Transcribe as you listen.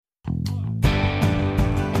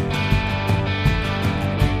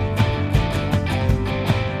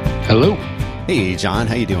Hello. Hey, John,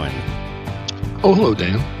 how you doing? Oh, hello,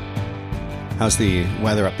 Dan. How's the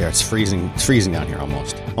weather up there? It's freezing. It's freezing down here,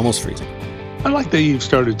 almost freezing. I like that you've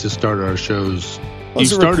started our shows. Well,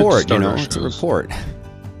 it's a report, you know. It's a report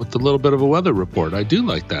with a little bit of a weather report. I do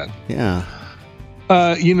like that. Yeah.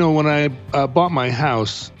 When I bought my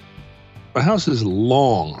house is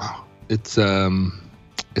long. It's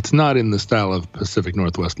not in the style of Pacific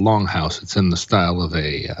Northwest longhouse. It's in the style of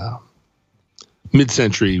a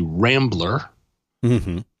mid-century rambler.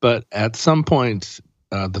 Mm-hmm. But at some point,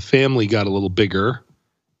 the family got a little bigger,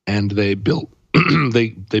 and they built they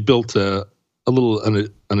built an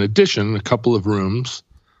addition, a couple of rooms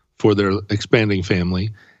for their expanding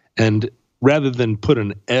family. And rather than put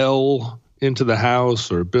an L into the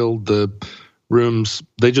house or build the rooms,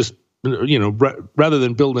 they just, rather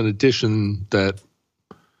than build an addition that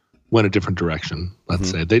went a different direction, let's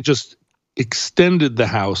say, they just extended the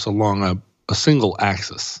house along a single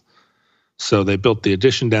axis. So they built the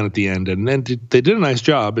addition down at the end, and then they did a nice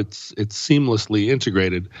job. It's seamlessly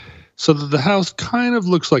integrated so that the house kind of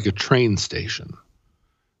looks like a train station.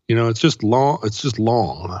 It's just long. It's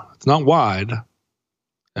not wide.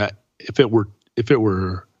 If it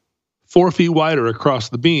were 4 feet wider across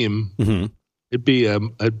the beam, Mm-hmm. there'd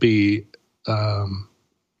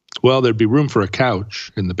be room for a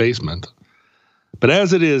couch in the basement. But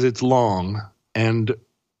as it is, it's long, and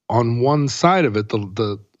on one side of it,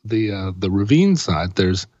 the ravine side,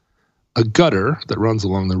 there's a gutter that runs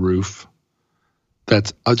along the roof.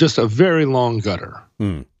 That's just a very long gutter.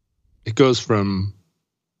 Mm. It goes from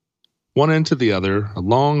one end to the other, a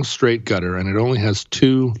long straight gutter, and it only has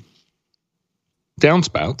 2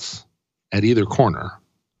 downspouts at either corner.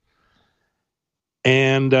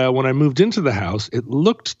 And when I moved into the house, it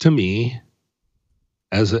looked to me,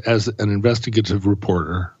 as an investigative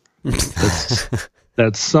reporter,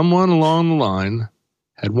 that someone along the line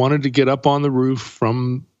had wanted to get up on the roof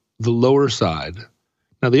from the lower side.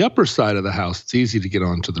 Now, the upper side of the house, it's easy to get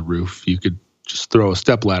onto the roof. You could just throw a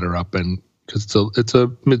stepladder up, and because it's a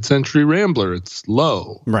mid-century rambler, it's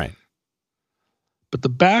low. Right. But the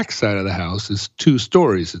back side of the house is 2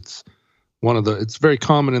 stories. It's very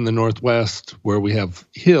common in the Northwest where we have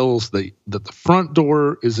hills that the front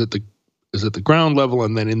door is at the ground level,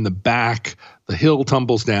 and then in the back the hill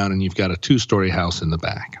tumbles down, and you've got a 2-story house in the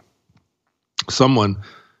back. Someone,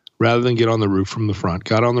 rather than get on the roof from the front,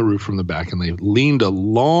 got on the roof from the back, and they leaned a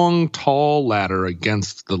long, tall ladder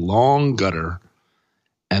against the long gutter,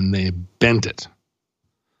 and they bent it.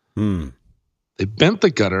 Mm. They bent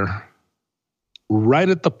the gutter right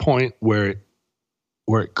at the point where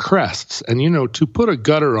it crests. And, to put a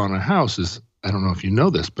gutter on a house is, I don't know if you know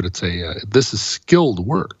this, but this is skilled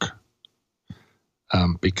work.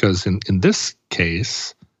 Because in this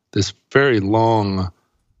case, this very long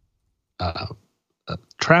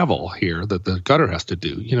travel here that the gutter has to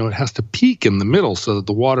do, it has to peak in the middle so that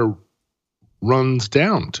the water runs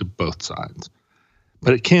down to both sides.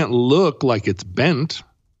 But it can't look like it's bent,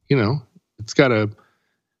 it's got to,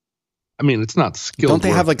 it's not skilled Don't they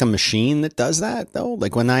work. have like a machine that does that though?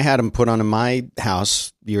 Like when I had them put on in my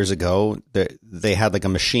house years ago, they had like a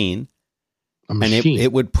machine. A machine? And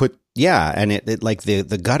it would put, yeah. And it like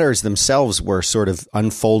the gutters themselves were sort of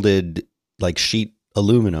unfolded like sheet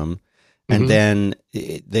aluminum. And then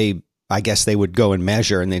I guess they would go and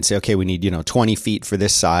measure, and they'd say, okay, we need, 20 feet for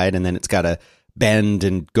this side. And then it's got to bend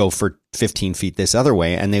and go for 15 feet this other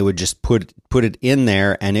way. And they would just put it in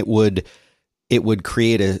there, and it would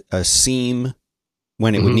create a seam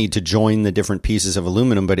when it would need to join the different pieces of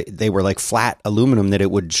aluminum, but they were like flat aluminum that it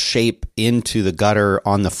would shape into the gutter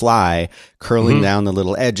on the fly, curling down the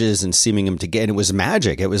little edges and seaming them together. And it was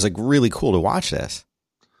magic. It was like really cool to watch this.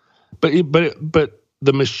 But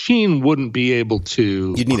the machine wouldn't be able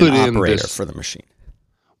to. You'd need put an in operator this, for the machine.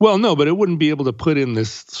 Well, no, but it wouldn't be able to put in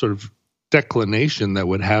this sort of declination that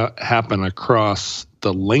would happen across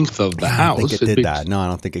the length of the house. I don't think it did that. No, I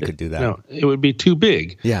don't think it could do that. No, it would be too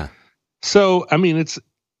big. Yeah. So, it's,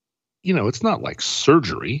 it's not like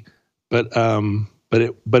surgery, but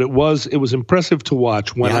it was impressive to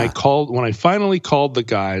watch when I finally called the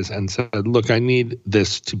guys and said, look, I need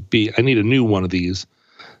a new one of these,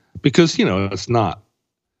 because, it's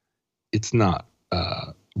not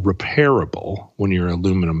repairable when your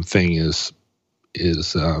aluminum thing is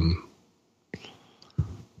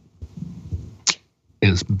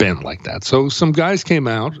bent like that. So some guys came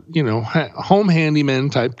out, home handyman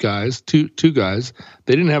type guys, two guys.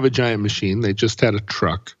 They didn't have a giant machine. They just had a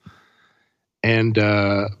truck. And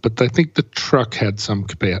but I think the truck had some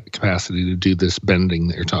capacity to do this bending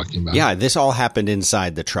that you're talking about. Yeah, this all happened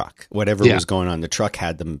inside the truck. Whatever was going on, the truck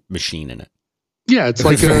had the machine in it. Yeah, it's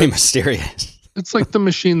like very mysterious. It's like the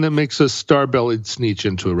machine that makes a star-bellied Sneetch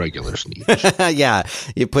into a regular Sneetch. Yeah,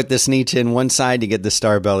 you put the Sneetch in one side, you get the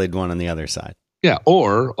star-bellied one on the other side. Yeah,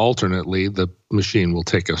 or alternately, the machine will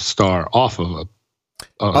take a star off of a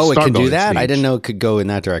it can do that? Sneetch. I didn't know it could go in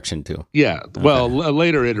that direction too. Yeah, well, a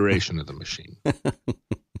later iteration of the machine.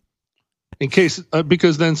 In case,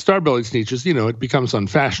 because then star-bellied Sneetches, it becomes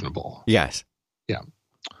unfashionable. Yes. Yeah.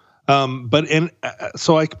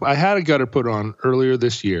 So I had a gutter put on earlier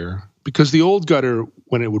this year because the old gutter,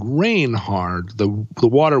 when it would rain hard, the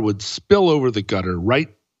water would spill over the gutter right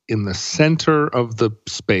in the center of the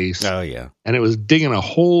space. Oh yeah. And it was digging a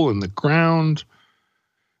hole in the ground.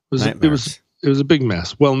 It was a big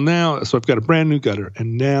mess. Well, now, so I've got a brand new gutter,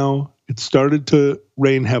 and now it started to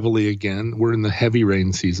rain heavily again. We're in the heavy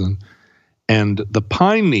rain season, and the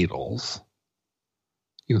pine needles,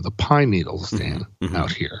 Dan,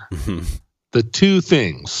 out here. Mm-hmm. The two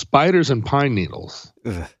things, spiders and pine needles,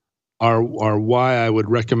 are why I would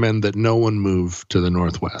recommend that no one move to the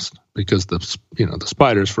Northwest, because the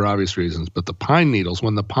spiders for obvious reasons, but the pine needles,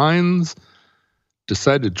 when the pines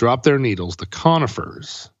decide to drop their needles, the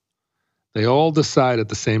conifers, they all decide at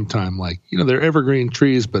the same time, they're evergreen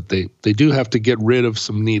trees, but they do have to get rid of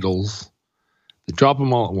some needles. They drop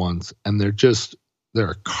them all at once, and they're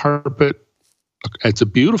a carpet. It's a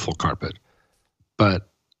beautiful carpet, but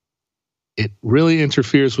it really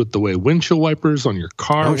interferes with the way windshield wipers on your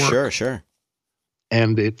car work. Sure.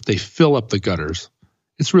 And they fill up the gutters.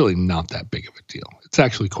 It's really not that big of a deal. It's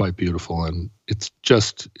actually quite beautiful, and it's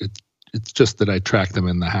just that I track them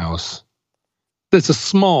in the house. It's a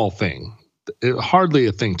small thing, hardly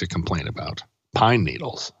a thing to complain about. Pine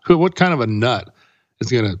needles. What kind of a nut is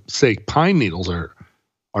going to say pine needles are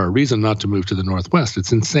a reason not to move to the Northwest?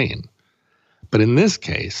 It's insane. But in this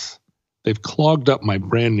case, they've clogged up my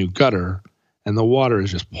brand new gutter, and the water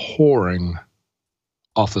is just pouring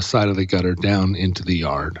off the side of the gutter down into the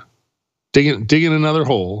yard, digging another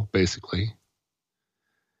hole, basically.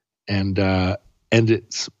 And now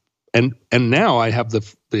I have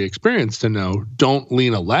the experience to know, don't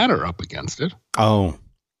lean a ladder up against it. Oh,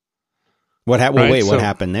 what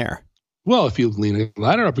happened there? Well, if you lean a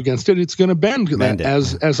ladder up against it, it's going to bend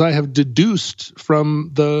as I have deduced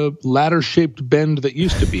from the ladder-shaped bend that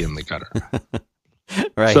used to be in the gutter.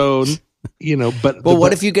 Right. So,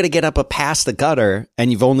 what if you got to get up past the gutter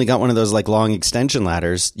and you've only got one of those long extension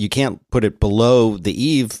ladders? You can't put it below the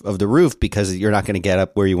eave of the roof because you're not going to get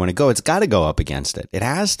up where you want to go. It's got to go up against it. It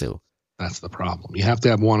has to. That's the problem. You have to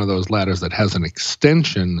have one of those ladders that has an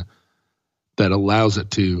extension that allows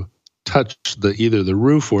it to touch either the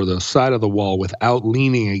roof or the side of the wall without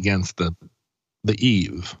leaning against the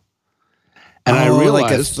eve. And I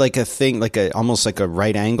realized almost like a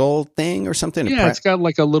right angle thing or something. Yeah, it's got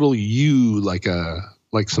like a little U, like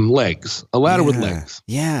some legs, a ladder with legs.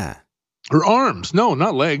 Yeah. Or arms. No,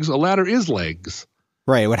 not legs. A ladder is legs.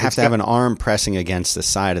 Right. It would have to have an arm pressing against the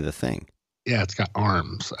side of the thing. Yeah, it's got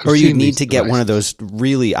arms. Or you need to get one of those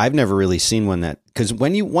I've never really seen one because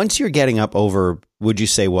once you're getting up over, would you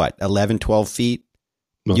say 11, 12 feet?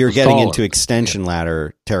 You're getting into extension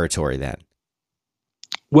ladder territory then.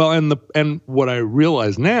 Well, and what I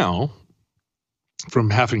realize now from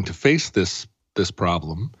having to face this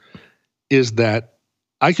problem is that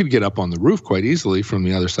I could get up on the roof quite easily from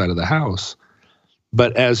the other side of the house.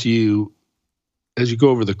 But as you go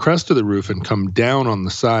over the crest of the roof and come down on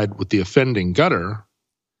the side with the offending gutter,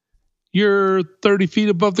 you're 30 feet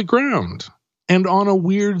above the ground and on a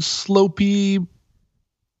weird slopey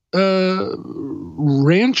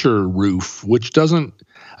rancher roof, which doesn't,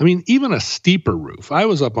 even a steeper roof. I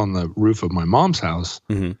was up on the roof of my mom's house,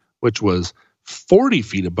 mm-hmm. which was 40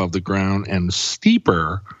 feet above the ground and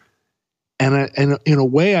steeper. And in a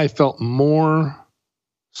way I felt more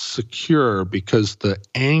secure because the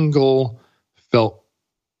angle felt,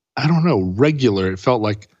 regular. It felt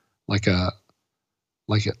like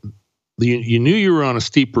you knew you were on a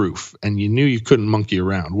steep roof and you knew you couldn't monkey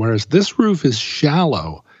around. Whereas this roof is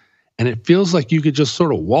shallow and it feels like you could just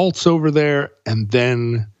sort of waltz over there and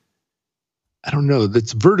then,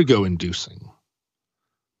 that's vertigo inducing.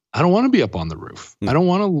 I don't want to be up on the roof. I don't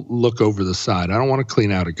want to look over the side. I don't want to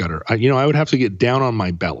clean out a gutter. I would have to get down on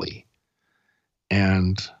my belly.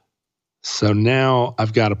 And so now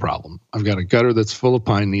I've got a problem. I've got a gutter that's full of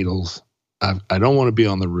pine needles. I don't want to be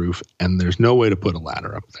on the roof, and there's no way to put a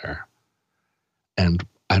ladder up there. And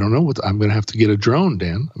I don't know I'm going to have to get a drone,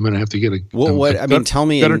 Dan. I'm going to have to get tell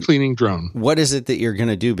me, gutter cleaning drone. What is it that you're going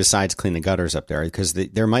to do besides clean the gutters up there? Because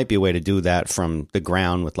there might be a way to do that from the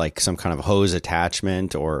ground with some kind of hose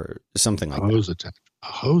attachment or something like that. Hose attachment. A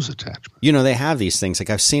hose attachment. You know, they have these things. Like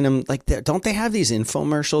I've seen them. Like, don't they have these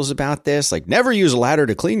infomercials about this? Like, never use a ladder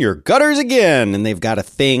to clean your gutters again. And they've got a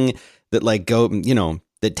thing that like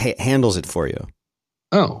that handles it for you.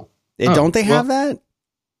 Oh, don't they have that?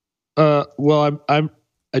 Well, I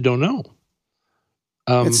don't know.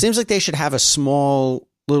 It seems like they should have a small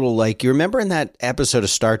little, like, you remember in that episode of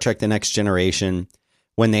Star Trek: The Next Generation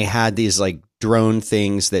when they had these like drone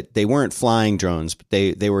things that they weren't flying drones, but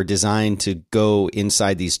they were designed to go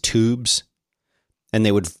inside these tubes, and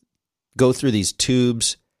they would go through these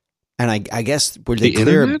tubes, and I guess were they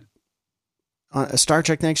clear Star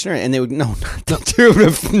Trek: Next Generation, and they would not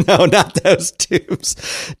those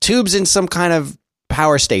tubes in some kind of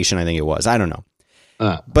power station, I think it was. I don't know.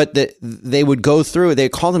 But they would go through.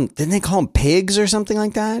 Didn't they call them pigs or something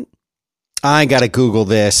like that? I got to Google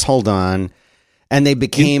this. Hold on. And they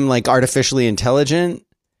became like artificially intelligent.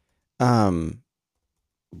 Boy.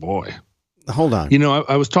 Hold on. You know,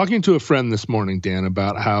 I was talking to a friend this morning, Dan,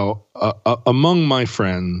 about how among my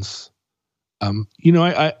friends, you know,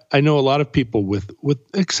 I know a lot of people with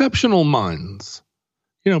exceptional minds.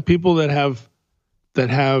 You know, people that have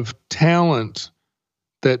talent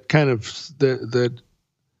that kind of that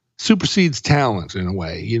supersedes talent in a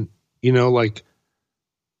way. You know, like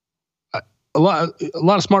a lot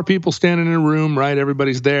of smart people standing in a room, right?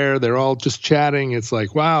 Everybody's there. They're all just chatting. It's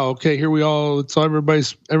like, wow, okay, here we all. It's all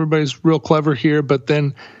everybody's real clever here. But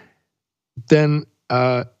then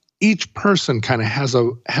each person kind of has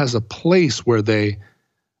a place where they're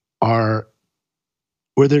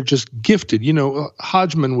just gifted. You know,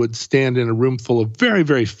 Hodgman would stand in a room full of very,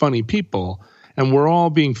 very funny people, and we're all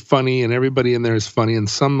being funny, and everybody in there is funny, and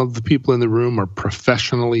some of the people in the room are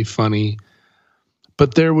professionally funny.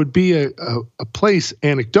 But there would be a place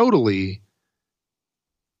anecdotally,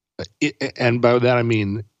 and by that I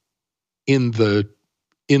mean in the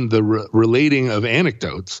relating of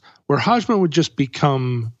anecdotes, where Hodgman would just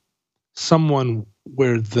become someone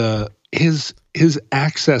where his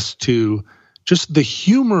access to just the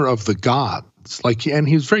humor of the gods, like, and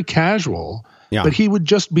he was very casual, but he would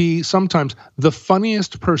just be sometimes the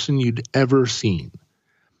funniest person you'd ever seen.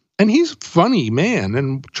 And he's a funny man,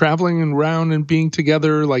 and traveling around and being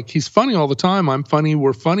together, like, he's funny all the time. I'm funny.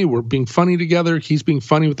 We're being funny together. He's being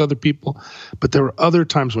funny with other people. But there were other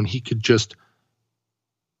times when he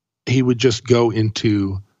would just go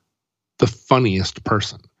into the funniest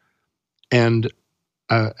person. And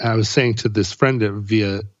I was saying to this friend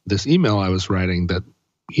via this email I was writing that,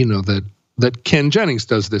 you know, that Ken Jennings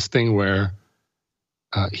does this thing where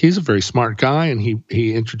he's a very smart guy, and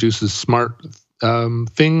he introduces smart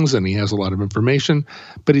things, and he has a lot of information,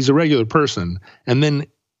 but he's a regular person. And then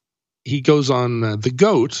he goes on the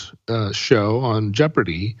GOAT show on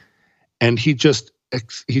Jeopardy, and he just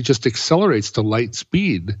accelerates to light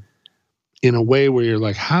speed in a way where you're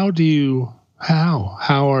like, how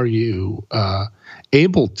are you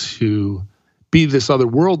able to be this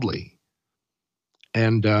otherworldly?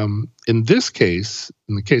 And in this case,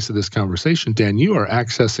 in the case of this conversation, Dan, you are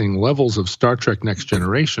accessing levels of Star Trek Next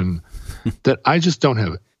Generation that I just don't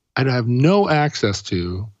have. I have no access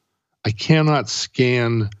to. I cannot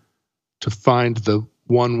scan to find the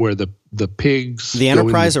one where the pigs. The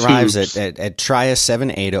Enterprise arrives at Trias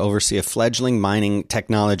 7A to oversee a fledgling mining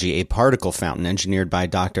technology, a particle fountain engineered by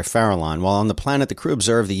Dr. Farallon. While on the planet, the crew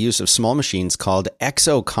observe the use of small machines called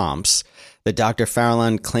exocomps that Dr.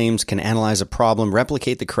 Farallon claims can analyze a problem,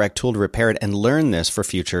 replicate the correct tool to repair it, and learn this for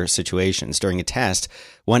future situations. During a test,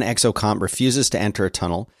 one exocomp refuses to enter a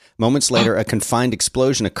tunnel. Moments later, a confined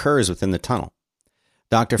explosion occurs within the tunnel.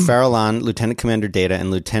 Dr. Farallon, Lieutenant Commander Data, and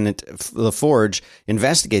Lieutenant LaForge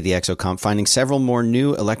investigate the exocomp, finding several more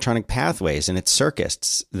new electronic pathways in its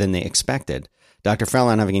circuits than they expected. Dr.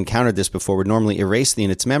 Farallon, having encountered this before, would normally erase the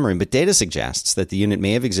unit's memory, but Data suggests that the unit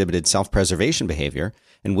may have exhibited self-preservation behavior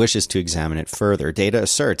and wishes to examine it further. Data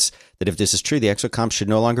asserts that if this is true, the exocomp should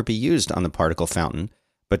no longer be used on the particle fountain,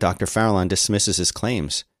 but Dr. Farallon dismisses his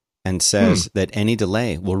claims and says that any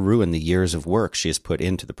delay will ruin the years of work she has put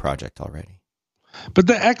into the project already. But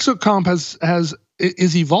the exocomp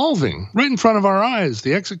is evolving right in front of our eyes.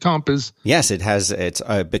 The exocomp is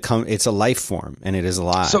it's a life form, and it is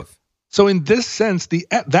alive. So in this sense,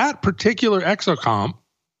 that particular exocomp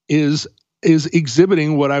is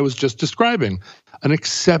exhibiting what I was just describing, an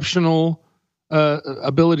exceptional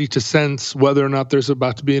ability to sense whether or not there's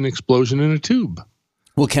about to be an explosion in a tube.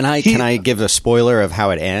 Well, can I give a spoiler of how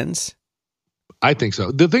it ends? I think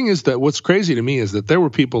so. The thing is that what's crazy to me is that there were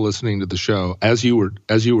people listening to the show as you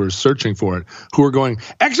were searching for it who were going,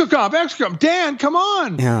 exocomp, Dan, come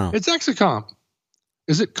on. Yeah. It's exocomp.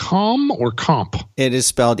 Is it com or comp? It is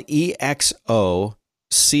spelled EXOCOMP.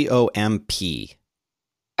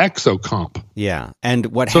 Exocomp. Yeah. And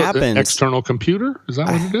what So happens... external computer? Is that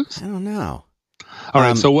what it is? I don't know. All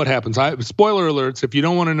right, so what happens? Spoiler alerts. If you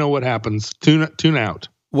don't want to know what happens, tune out.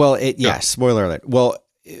 Well, spoiler alert. Well,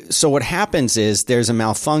 so what happens is there's a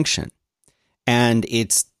malfunction, and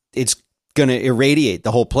it's going to irradiate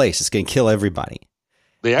the whole place. It's going to kill everybody.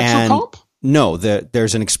 The exocomp? No,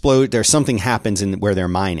 there's an explode. There's something happens in where they're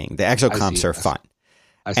mining. The exocomps are fun.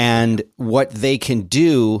 And what they can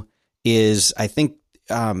do is, I think,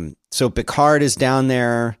 so Picard is down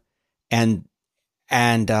there, and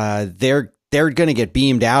they're going to get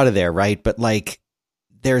beamed out of there, right? But like,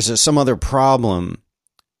 there's some other problem,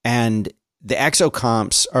 and the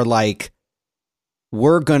exocomps are like,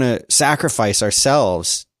 we're going to sacrifice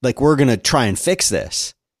ourselves. Like, we're going to try and fix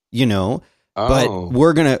this, but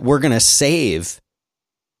we're going to save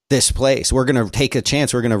this place. We're going to take a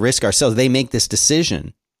chance. We're going to risk ourselves. They make this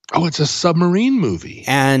decision. Oh, it's a submarine movie.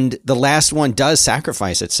 And the last one does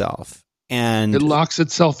sacrifice itself. And it locks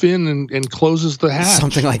itself in and closes the hatch.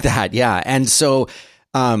 Something like that. Yeah. And so,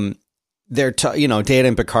 they're, Data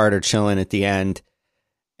and Picard are chilling at the end,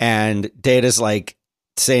 and Data's like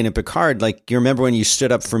saying to Picard, like, you remember when you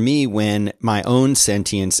stood up for me when my own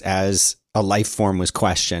sentience as a life form was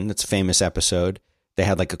questioned? That's a famous episode. They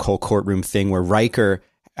had like a whole courtroom thing where Riker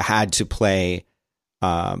had to play,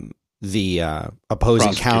 the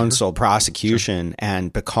opposing counsel prosecution,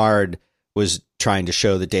 and Picard was trying to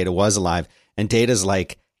show that Data was alive, and Data's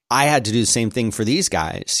like, I had to do the same thing for these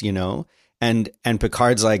guys, and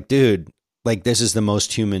Picard's like, dude, like, this is the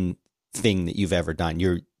most human thing that you've ever done.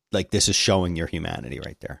 You're like, this is showing your humanity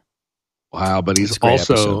right there. Wow, but he's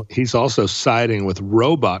also siding with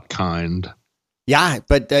robot kind. Yeah,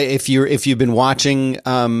 but if you've been watching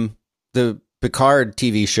the Picard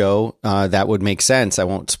TV show, that would make sense. I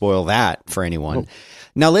won't spoil that for anyone. Oh.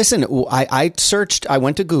 Now, listen, I searched, I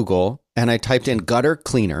went to Google and I typed in gutter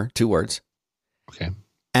cleaner, 2 words. Okay.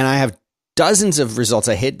 And I have dozens of results.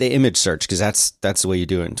 I hit the image search because that's the way you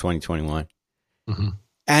do it in 2021. Mm-hmm.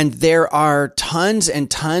 And there are tons and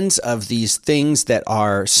tons of these things that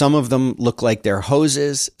are, some of them look like they're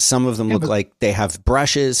hoses. Some of them look like they have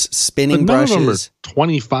brushes, spinning brushes. Of them are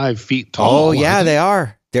 25 feet tall. Oh, yeah, they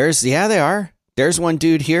are. They are. There's one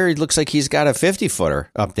dude here. He looks like he's got a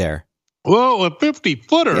 50-footer up there. Whoa, a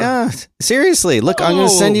 50-footer. Yeah, seriously. Look, I'm going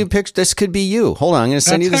to send you a picture. This could be you. Hold on. I'm going to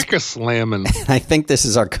send you this. That's slamming. I think this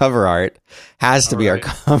is our cover art. Has to be our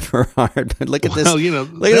cover art. But look at this. Look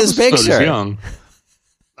at this picture. Young.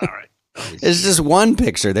 All right. It's just one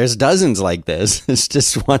picture. There's dozens like this. It's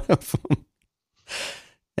just one of them.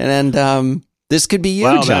 And this could be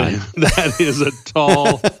you, John. That is a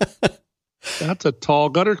tall... That's a tall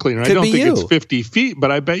gutter cleaner. I don't think it's 50 feet,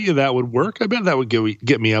 but I bet you that would work. I bet that would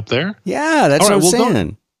get me up there. Yeah, that's what I'm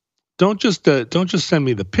saying. Don't just send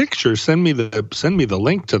me the picture. Send me the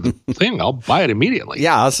link to the thing. I'll buy it immediately.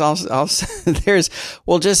 Yeah, I'll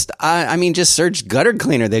just search gutter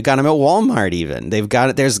cleaner. They've got them at Walmart even. They've got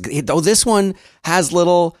it. This one has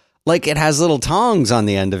little tongs on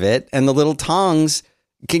the end of it, and the little tongs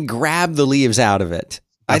can grab the leaves out of it.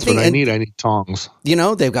 That's what I need. I need tongs.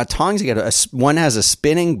 They've got tongs. One has a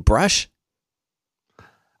spinning brush.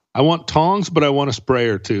 I want tongs, but I want a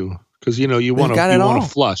sprayer too. Because, you want to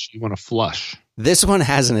flush. You want to flush. This one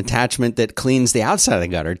has an attachment that cleans the outside of the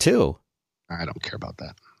gutter too. I don't care about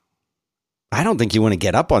that. I don't think you want to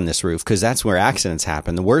get up on this roof because that's where accidents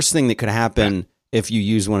happen. The worst thing that could happen if you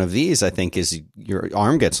use one of these, I think, is your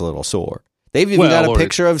arm gets a little sore. They've even got a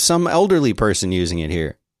picture of some elderly person using it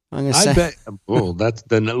here. I bet. Oh,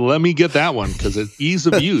 then let me get that one because ease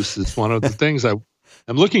of use is one of the things I'm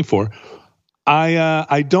looking for.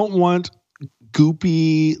 I don't want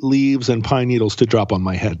goopy leaves and pine needles to drop on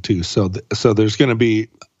my head too. So there's going to be.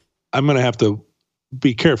 I'm going to have to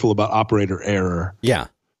be careful about operator error. Yeah.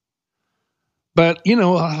 But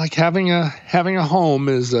like having a home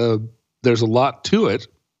is there's a lot to it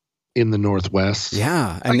in the Northwest.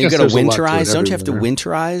 Yeah, and you got to winterize. Don't you have to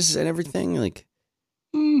winterize and everything like?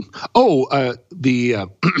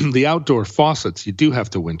 The outdoor faucets you do have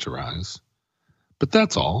to winterize, but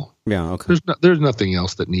that's all. Yeah, okay. There's nothing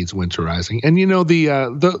else that needs winterizing. And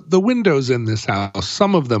the windows in this house,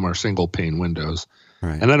 some of them are single pane windows.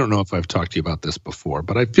 Right. And I don't know if I've talked to you about this before,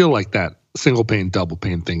 but I feel like that single pane, double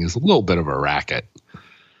pane thing is a little bit of a racket.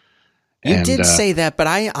 You did say that, but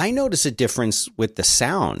I notice a difference with the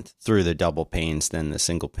sound through the double panes than the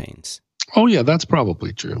single panes. Oh yeah, that's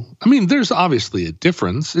probably true. I mean, there's obviously a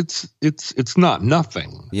difference. It's not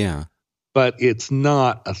nothing. Yeah. But it's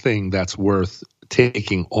not a thing that's worth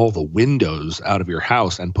taking all the windows out of your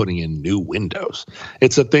house and putting in new windows.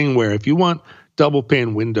 It's a thing where if you want double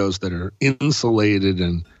pane windows that are insulated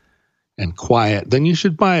and and quiet, then you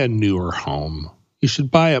should buy a newer home. You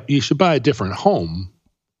should buy a different home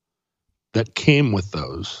that came with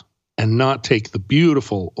those, and not take the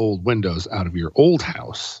beautiful old windows out of your old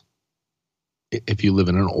house if you live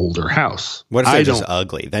in an older house. What if they're just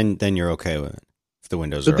ugly? Then you're okay with it if the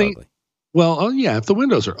windows are ugly. Well, oh yeah, if the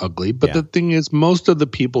windows are ugly, but the thing is, most of the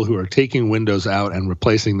people who are taking windows out and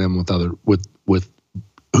replacing them with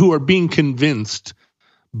who are being convinced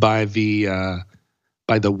by the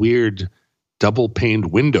weird double-paned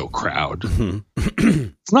window crowd.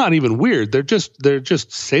 It's not even weird. They're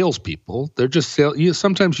just salespeople. They're just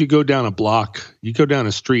sometimes you go down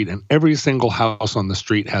a street, and every single house on the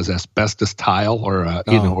street has asbestos tile or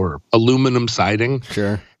or aluminum siding.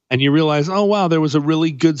 Sure. And you realize, oh wow, there was a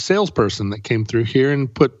really good salesperson that came through here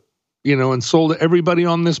and put, and sold to everybody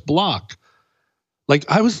on this block.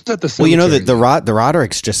 Like I was at the cemetery. Well, the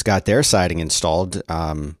Rodericks just got their siding installed.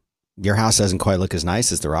 Your house doesn't quite look as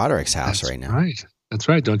nice as the Rodericks' house right now. Right. That's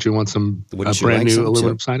right. Don't you want some brand new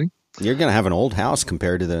aluminum siding? You're going to have an old house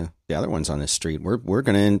compared to the other ones on this street. We're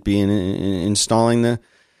going to be installing the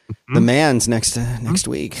Mans next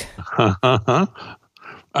week.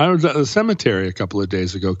 I was at the cemetery a couple of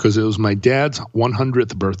days ago because it was my dad's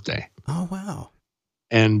 100th birthday. Oh wow!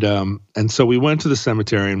 And so we went to the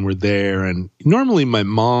cemetery and we're there. And normally my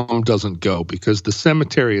mom doesn't go because the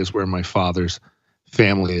cemetery is where my father's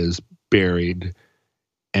family is buried.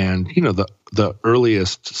 And, the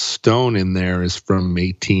earliest stone in there is from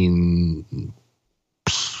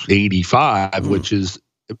 1885, which is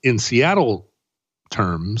in Seattle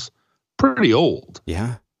terms, pretty old.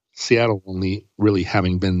 Yeah. Seattle only really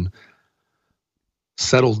having been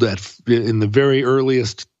settled in the very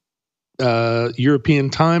earliest European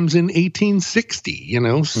times in 1860.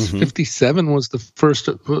 57 was the first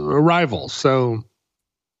arrival. So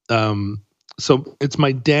it's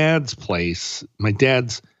my dad's place. My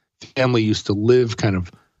dad's family used to live kind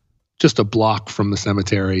of just a block from the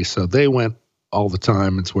cemetery, so they went all the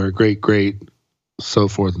time. It's where great, so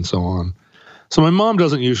forth and so on. So my mom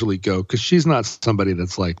doesn't usually go because she's not somebody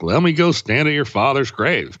that's like, let me go stand at your father's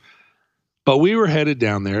grave. But we were headed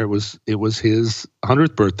down there. It was his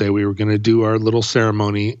 100th birthday. We were going to do our little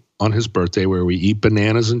ceremony on his birthday where we eat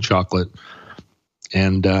bananas and chocolate.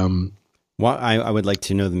 And I would like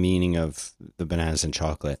to know the meaning of the bananas and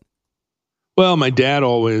chocolate. Well, my dad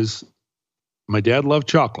loved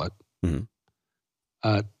chocolate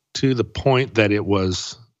to the point that it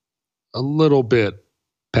was a little bit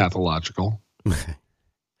pathological.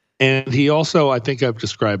 And he also, I think I've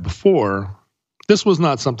described before, this was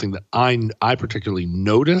not something that I particularly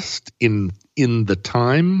noticed in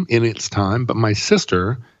its time, but my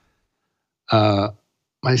sister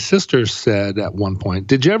said at one point,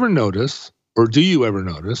 did you ever notice, or do you ever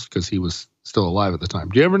notice, because he was still alive at the time,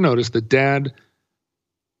 do you ever notice that Dad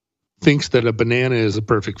thinks that a banana is a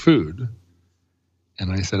perfect food?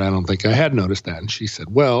 And I said, I don't think I had noticed that. And she said,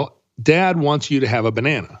 well, Dad wants you to have a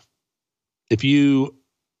banana. If you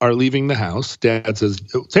are leaving the house, Dad says,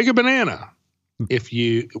 take a banana.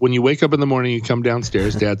 When you wake up in the morning, you come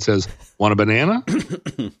downstairs, Dad says, want a banana?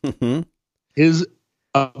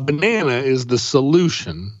 A banana is the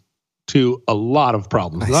solution to a lot of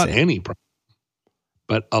problems. Not any problem,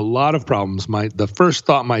 but a lot of problems. The first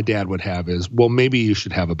thought my dad would have is, well, maybe you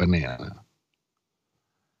should have a banana.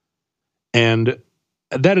 And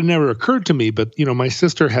that had never occurred to me, but my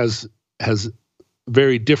sister has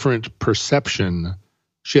very different perception.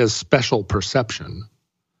 She has special perception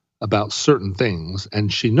about certain things,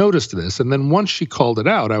 and she noticed this. And then once she called it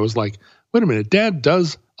out, I was like, wait a minute, Dad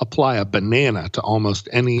does apply a banana to almost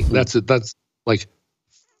any. That's it. That's like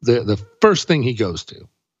the first thing he goes to.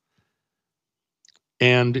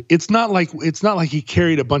 And it's not like he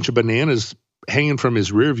carried a bunch of bananas hanging from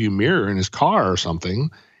his rearview mirror in his car or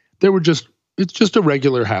something. It's just a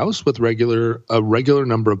regular house with a regular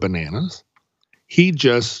number of bananas. He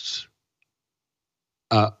just,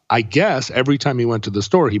 I guess every time he went to the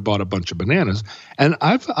store, he bought a bunch of bananas. And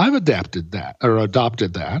I've adopted that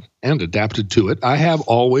and adapted to it. I have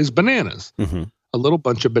always bananas, a little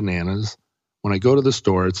bunch of bananas. When I go to the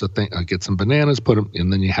store, it's a thing. I get some bananas, put them in,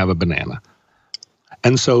 and then you have a banana.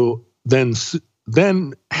 And so then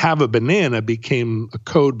have a banana became a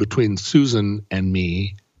code between Susan and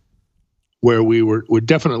me, where we're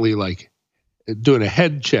definitely like doing a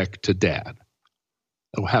head check to Dad.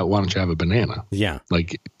 Oh, why don't you have a banana? Yeah,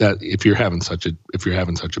 like that. If you're having such a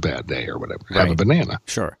bad day or whatever, have a banana.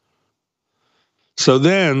 Sure. So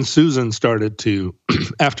then Susan started to,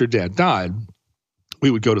 after Dad died,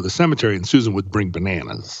 we would go to the cemetery and Susan would bring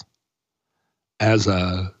bananas.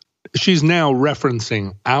 She's now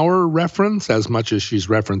referencing our reference as much as she's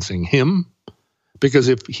referencing him, Because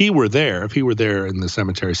if he were there in the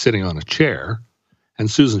cemetery sitting on a chair, and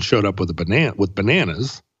Susan showed up with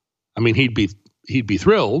bananas, I mean, he'd be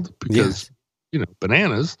thrilled because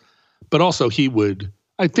bananas, but also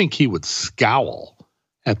I think he would scowl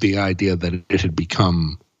at the idea that it had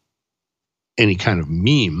become any kind of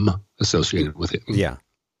meme associated with it. Yeah.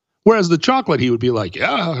 Whereas the chocolate, he would be like,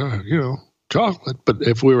 yeah, chocolate. But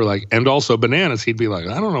if we were like, and also bananas, he'd be like,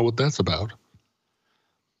 I don't know what that's about.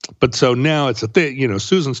 But so now it's a thing,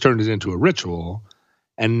 Susan's turned it into a ritual.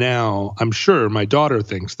 And now I'm sure my daughter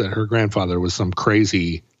thinks that her grandfather was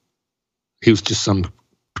he was just some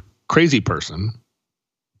crazy person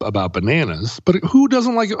about bananas. But who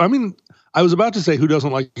doesn't like it? I mean, I was about to say who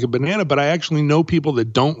doesn't like a banana, but I actually know people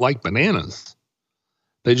that don't like bananas.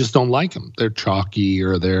 They just don't like them. They're chalky,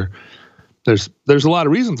 or there's a lot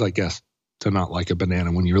of reasons, I guess, to not like a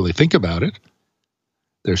banana when you really think about it.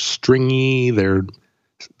 They're stringy. They're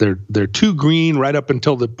too green right up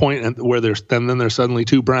until the point where they're suddenly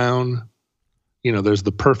too brown. There's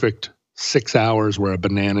the perfect 6 hours where a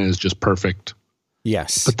banana is just perfect.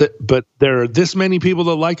 Yes. But there are this many people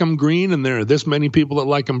that like them green, and there are this many people that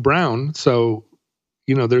like them brown. So,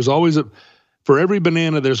 there's always for every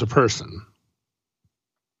banana, there's a person.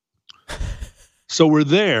 So we're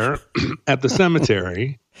there at the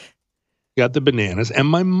cemetery, got the bananas, and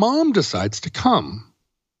my mom decides to come.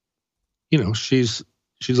 She's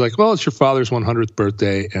like, well, it's your father's 100th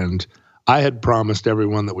birthday, and I had promised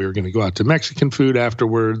everyone that we were going to go out to Mexican food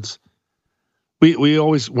afterwards. We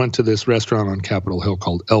always went to this restaurant on Capitol Hill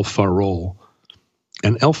called El Farol,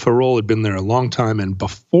 and El Farol had been there a long time. And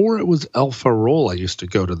before it was El Farol, I used to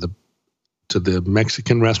go to the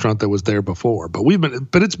Mexican restaurant that was there before. But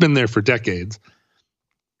it's been there for decades,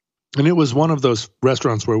 and it was one of those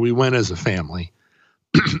restaurants where we went as a family.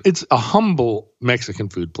 It's a humble Mexican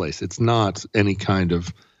food place. It's not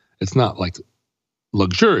it's not like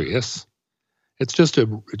luxurious. It's just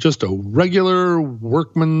a regular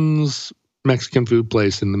workman's Mexican food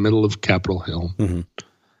place in the middle of Capitol Hill. Mm-hmm.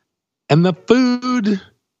 And the food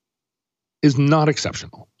is not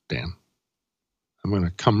exceptional, Dan. I'm going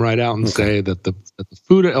to come right out and say that the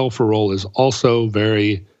food at El Farol is also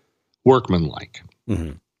very workmanlike.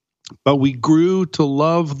 Mm-hmm. But we grew to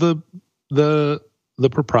love the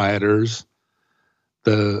proprietors.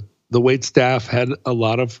 The wait staff had a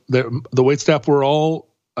lot of the wait staff were all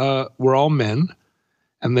men,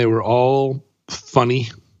 and they were all funny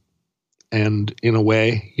and, in a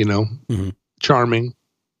way, mm-hmm. charming.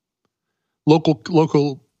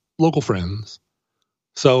 Local friends.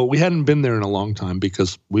 So we hadn't been there in a long time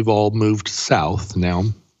because we've all moved south now.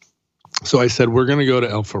 So I said, we're going to go to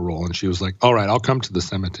El Farol. And she was like, all right, I'll come to the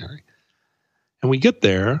cemetery. And we get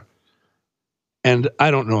there. And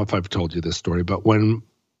I don't know if I've told you this story, but when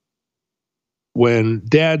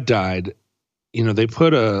Dad died, they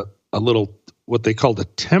put a little, what they called a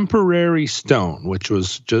temporary stone, which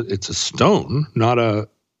was it's a stone,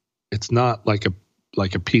 it's not like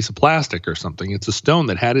a piece of plastic or something. It's a stone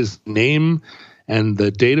that had his name and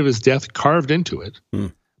the date of his death carved into it,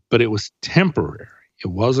 but it was temporary. It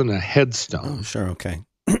wasn't a headstone. Oh, sure. Okay.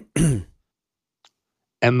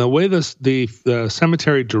 And the way the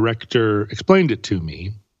cemetery director explained it to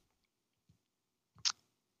me,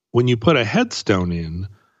 when you put a headstone in,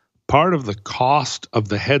 part of the cost of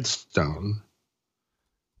the headstone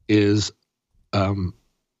is an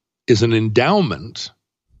endowment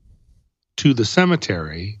to the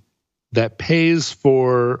cemetery that pays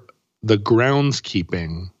for the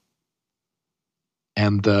groundskeeping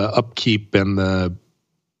and the upkeep and the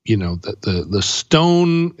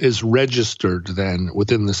stone is registered then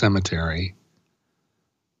within the cemetery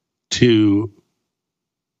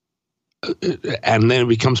and then it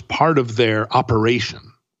becomes part of their operation.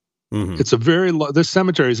 Mm-hmm. This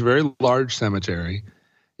cemetery is a very large cemetery.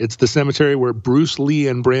 It's the cemetery where Bruce Lee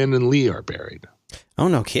and Brandon Lee are buried. Oh,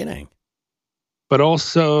 no kidding. But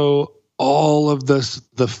also all of the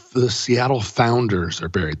Seattle founders are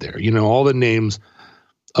buried there. All the names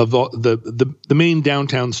of the main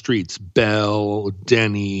downtown streets, Bell,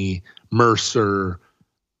 Denny, Mercer,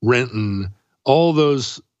 Renton, all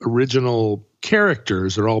those original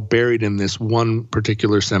characters are all buried in this one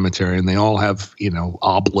particular cemetery, and they all have,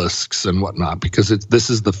 obelisks and whatnot because this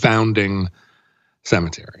is the founding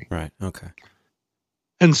cemetery. Right. Okay.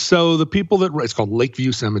 And so the people it's called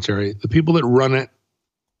Lakeview Cemetery. The people that run it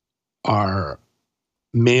are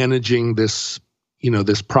managing this,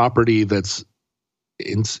 this property that's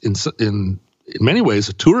in many ways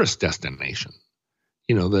a tourist destination.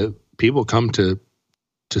 The people come to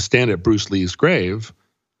stand at Bruce Lee's grave.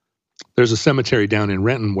 There's a cemetery down in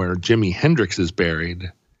Renton where Jimi Hendrix is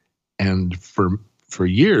buried, and for for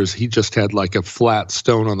years, he just had like a flat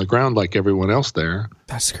stone on the ground like everyone else there.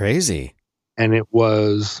 That's crazy. And it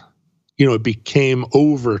was, it became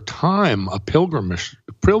over time a pilgrimage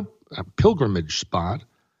spot,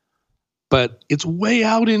 but it's way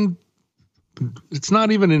out it's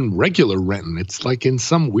not even in regular Renton. It's like in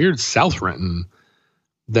some weird South Renton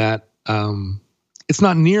that it's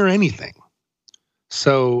not near anything.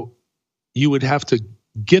 So you would have to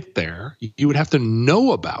get there. You would have to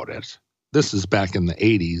know about it. This is back in the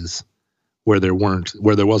 80s where there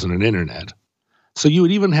wasn't an internet. So you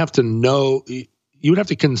would even have to know, you would have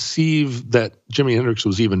to conceive that Jimi Hendrix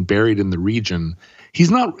was even buried in the region.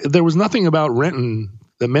 There was nothing about Renton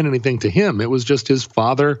that meant anything to him. It was just his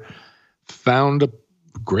father found a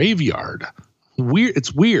graveyard.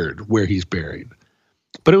 It's weird where he's buried.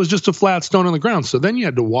 But it was just a flat stone on the ground. So then you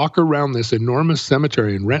had to walk around this enormous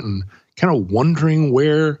cemetery in Renton, kind of wondering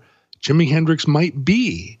where Jimi Hendrix might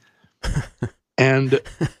be. And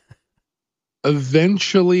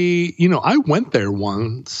eventually, I went there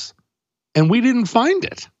once and we didn't find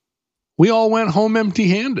it. We all went home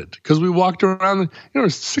empty-handed because we walked around. There were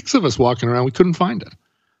 6 of us walking around. We couldn't find it.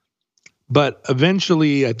 But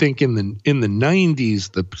eventually, I think in the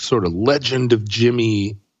 90s, the sort of legend of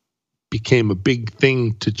Jimmy became a big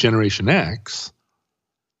thing to Generation X.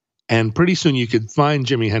 And pretty soon you could find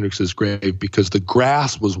Jimi Hendrix's grave because the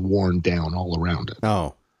grass was worn down all around it.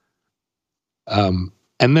 Oh. And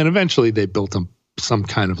then eventually they built some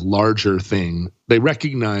kind of larger thing. They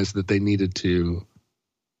recognized that they needed to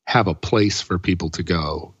have a place for people to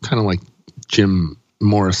go, kind of like Jim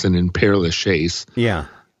Morrison in Père Lachaise. Yeah.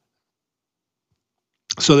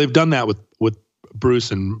 So they've done that with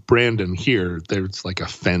Bruce and Brandon here. There's like a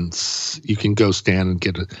fence. You can go stand and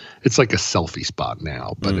get it's like a selfie spot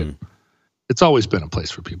now, but it's always been a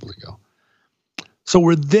place for people to go. So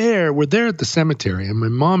we're there at the cemetery, and my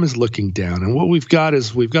mom is looking down, and what we've got the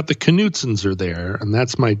Knutsons are there, and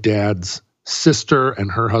that's my dad's sister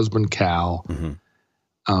and her husband Cal.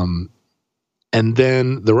 Mm-hmm. And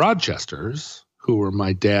then the Rochesters, who were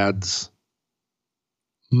my dad's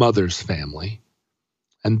mother's family.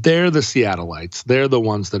 And they're the Seattleites. They're the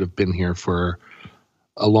ones that have been here for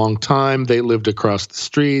a long time. They lived across the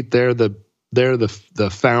street. They're the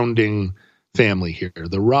founding family here.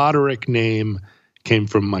 The Roderick name came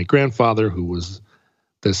from my grandfather, who was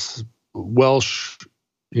this Welsh,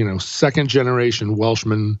 second generation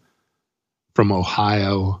Welshman from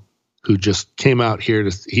Ohio, who just came out here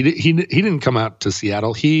he didn't come out to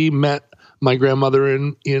Seattle. He met my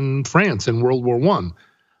grandmother in France in World War I.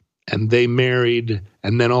 And they married,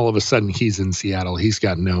 and then all of a sudden he's in Seattle. He's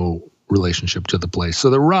got no relationship to the place.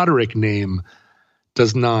 So the Roderick name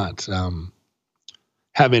does not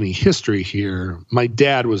have any history here. My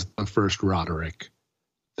dad was the first Roderick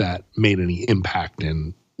that made any impact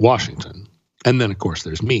in Washington. And then, of course,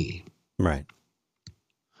 there's me. Right.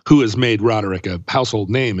 Who has made Roderick a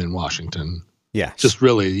household name in Washington. Yeah. Just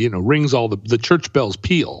really, rings all the church bells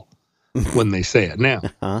peal when they say it now.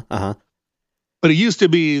 Uh-huh. But it used to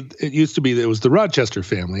be there was the Rochester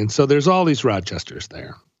family. And so there's all these Rochesters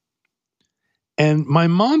there. And my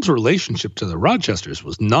mom's relationship to the Rochesters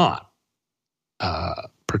was not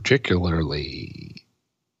particularly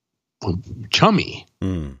chummy.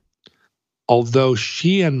 Mm. Although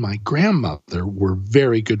she and my grandmother were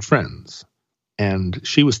very good friends. And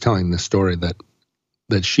she was telling this story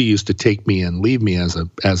that she used to take me and leave me as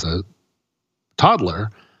a toddler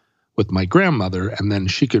with my grandmother, and then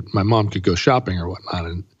my mom could go shopping or whatnot.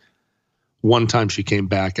 And one time she came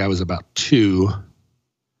back, I was about 2,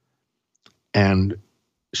 and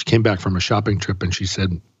she came back from a shopping trip and she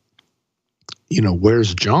said,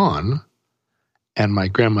 where's John? And my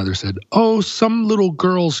grandmother said, oh, some little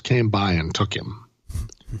girls came by and took him.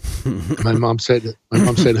 My mom said,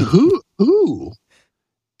 who?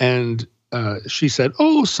 And she said,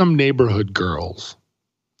 oh, some neighborhood girls.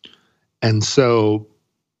 And so,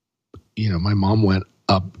 my mom went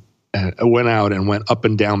out and went up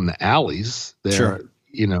and down the alleys there, sure.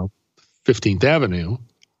 15th Avenue,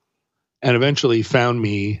 and eventually found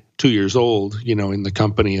me 2 years old, in the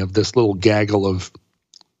company of this little gaggle of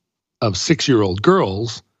 6-year-old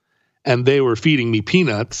girls, and they were feeding me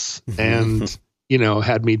peanuts and,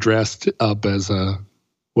 had me dressed up as a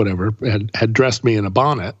whatever, had dressed me in a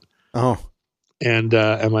bonnet. Oh. And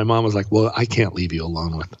my mom was like, well, I can't leave you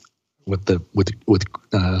alone with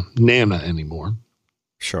Nana anymore.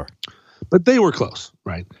 Sure. But they were close,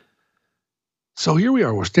 right? So here we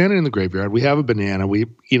are. We're standing in the graveyard. We have a banana. We're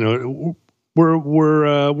all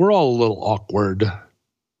a little awkward.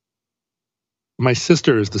 My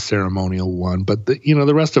sister is the ceremonial one, but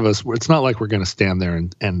the rest of us, it's not like we're going to stand there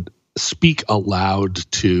and speak aloud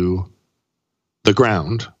to the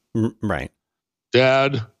ground. Right.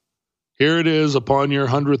 Dad, here it is upon your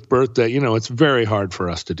 100th birthday. You know, it's very hard for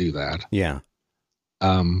us to do that. Yeah.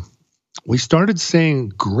 We started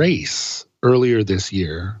saying grace earlier this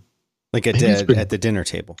year. Like at the dinner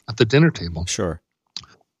table. At the dinner table. Sure.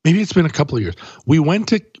 Maybe it's been a couple of years. We went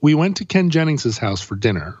to Ken Jennings's house for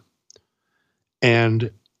dinner, and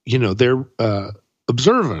you know they're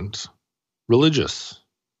observant, religious,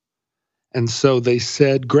 and so they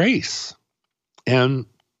said grace, and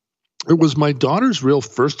it was my daughter's real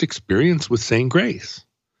first experience with saying grace,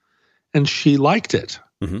 and she liked it.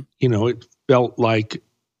 Mm-hmm. You know, it felt like,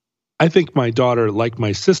 I think my daughter, like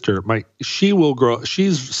my sister, she will grow.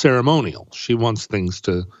 She's ceremonial. She wants things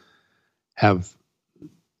to have.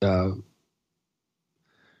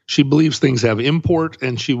 She believes things have import,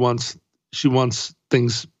 and she wants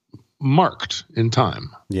things marked in time.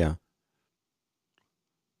 Yeah.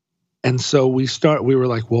 And so we were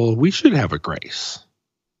like, well, we should have a grace,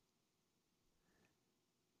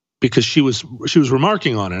 because she was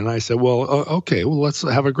remarking on it, and I said, well, okay, well, let's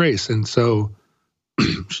have a grace. And so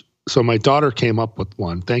so my daughter came up with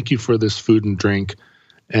one. Thank you for this food and drink,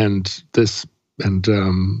 and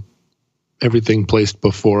everything placed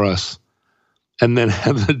before us. And then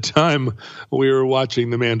at the time we were watching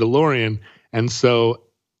The Mandalorian. And so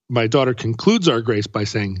my daughter concludes our grace by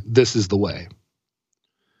saying, "This is the way."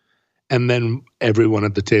 And then everyone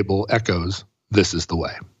at the table echoes, "This is the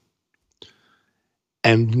way."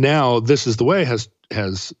 And now "This is the way" has,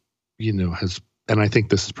 and I think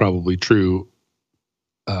this is probably true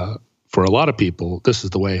for a lot of people. "This is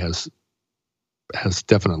the way" has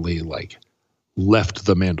definitely like left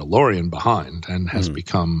The Mandalorian behind and has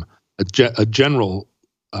become a general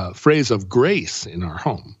phrase of grace in our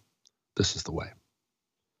home. This is the way.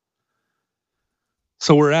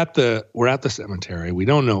 So we're at the cemetery. We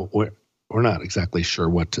don't know, we're not exactly sure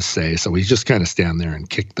what to say. So we just kind of stand there and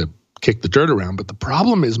kick the dirt around. But the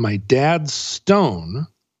problem is my dad's stone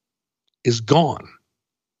is gone,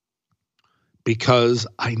 because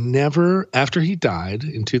I never, after he died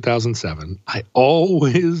in 2007, I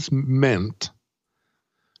always meant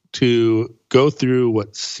to go through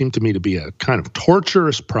what seemed to me to be a kind of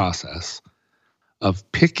torturous process of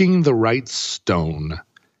picking the right stone,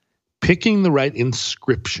 picking the right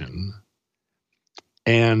inscription,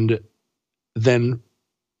 and then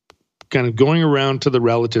kind of going around to the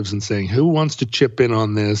relatives and saying, who wants to chip in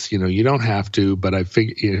on this? You know, you don't have to, but I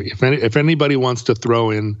figure if anybody wants to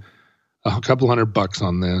throw in a couple $100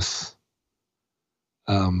 on this.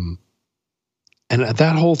 And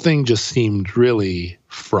that whole thing just seemed really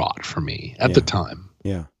fraught for me at the time.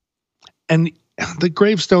 Yeah. And the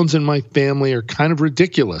gravestones in my family are kind of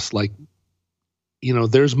ridiculous. Like, you know,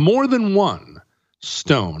 there's more than one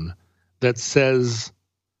stone that says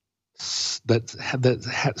says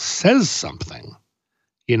something.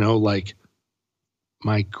 You know, like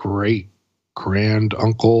my great grand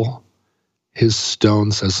uncle, his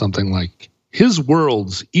stone says something like, "His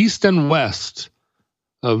worlds, east and west,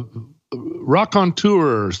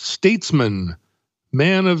 raconteur, statesman,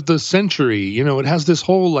 man of the century." You know, it has this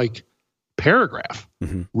whole like paragraph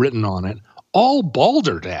written on it, all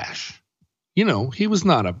balderdash. You know, he was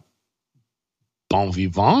not a bon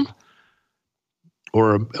vivant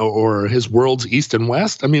or his world's east and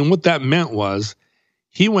west. I mean, what that meant was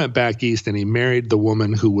he went back east and he married the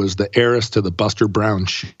woman who was the heiress to the Buster Brown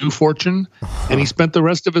shoe fortune, and he spent the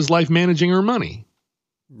rest of his life managing her money.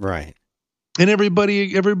 Right. And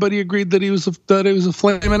everybody agreed that he was a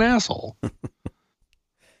flaming asshole.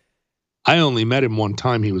 I only met him one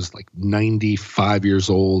time. He was like 95 years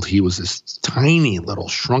old. He was this tiny little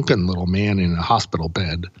shrunken little man in a hospital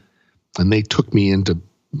bed, and they took me in to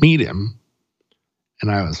meet him.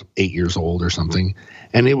 And I was 8 years old or something,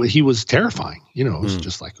 and he was terrifying. You know, it was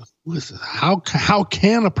just like, how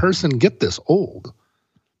can a person get this old?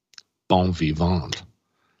 Bon vivant.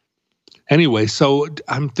 Anyway, so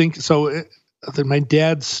I'm thinking, my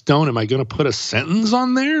dad's stone, am I going to put a sentence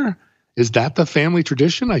on there? Is that the family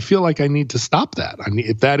tradition? I feel like I need to stop that.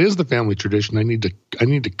 If that is the family tradition, I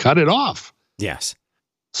need to cut it off. Yes.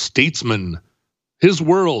 Statesman, his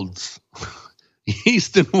worlds,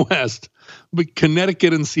 east and west, but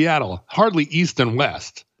Connecticut and Seattle, hardly east and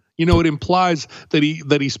west. You know, it implies that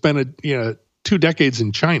he spent 2 decades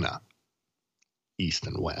in China, east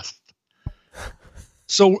and west.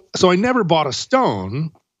 So I never bought a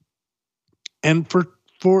stone, and for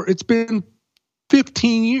it's been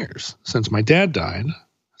 15 years since my dad died.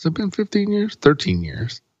 Has it been 15 years? 13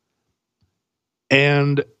 years.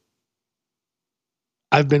 And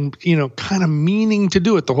I've been, kind of meaning to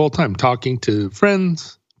do it the whole time, talking to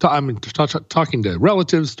friends, talking to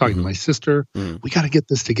relatives, talking to my sister. We got to get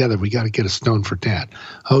this together. We got to get a stone for Dad.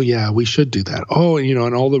 Oh yeah, we should do that. Oh,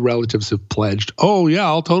 and all the relatives have pledged. Oh yeah,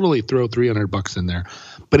 I'll totally throw $300 in there.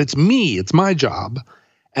 But it's me. It's my job.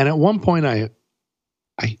 And at one point, I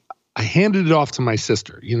handed it off to my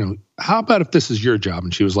sister. How about if this is your job?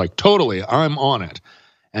 And she was like, totally, I'm on it.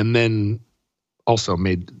 And then also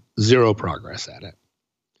made zero progress at it.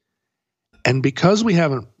 And because we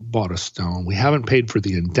haven't bought a stone, we haven't paid for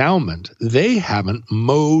the endowment, they haven't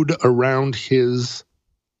mowed around his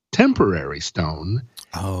temporary stone.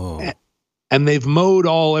 Oh. And they've mowed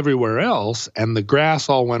all everywhere else, and the grass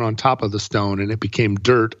all went on top of the stone, and it became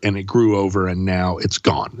dirt, and it grew over, and now it's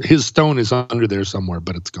gone. His stone is under there somewhere,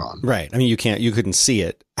 but it's gone. Right. I mean, you couldn't see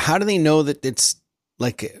it. How do they know that it's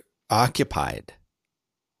like occupied?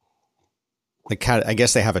 Like, I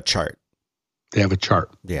guess they have a chart. They have a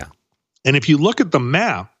chart. Yeah. And if you look at the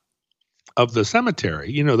map of the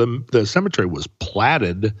cemetery, the cemetery was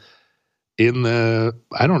platted in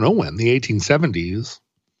I don't know when, the 1870s,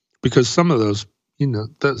 because some of those,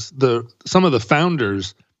 some of the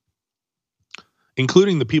founders,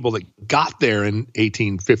 including the people that got there in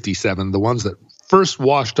 1857, the ones that first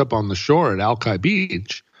washed up on the shore at Alki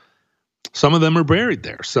Beach, some of them are buried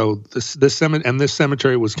there. So this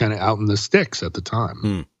cemetery was kind of out in the sticks at the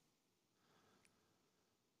time.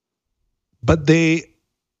 But they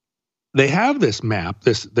have this map,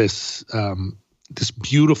 this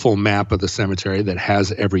beautiful map of the cemetery that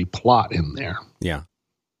has every plot in there. Yeah.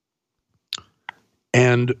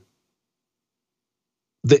 And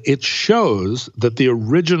it shows that the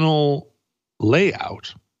original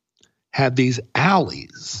layout had these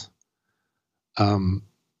alleys,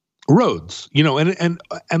 roads, and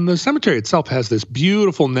the cemetery itself has this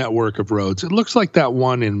beautiful network of roads. It looks like that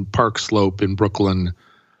one in Park Slope in Brooklyn,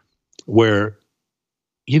 where,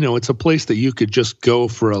 it's a place that you could just go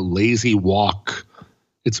for a lazy walk.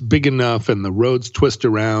 It's big enough, and the roads twist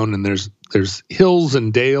around, and there's hills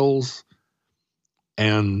and dales,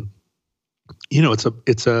 and it's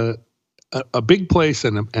a big place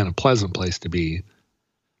and a pleasant place to be.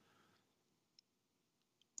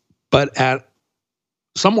 But at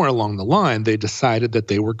somewhere along the line, they decided that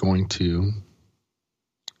they were going to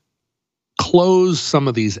close some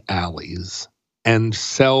of these alleys and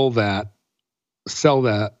sell that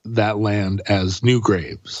land as new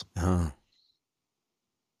graves. Oh.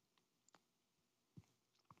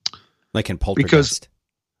 Like in Poltergeist.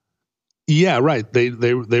 Yeah, right. They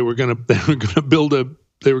were gonna build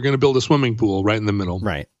a swimming pool right in the middle.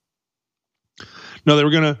 Right. No, they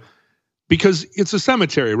were gonna, because it's a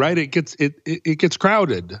cemetery, right? It gets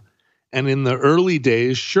crowded, and in the early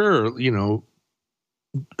days, sure,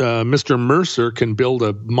 Mr. Mercer can build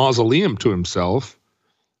a mausoleum to himself,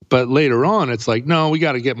 but later on, it's like, no, we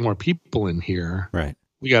got to get more people in here. Right.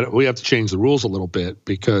 We have to change the rules a little bit,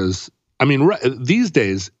 because these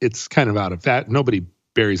days it's kind of out of that. Nobody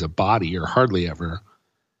buries a body, or hardly ever.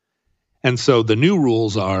 And so the new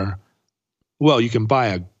rules are, well, you can buy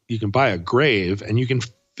a grave, and you can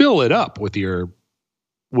fill it up with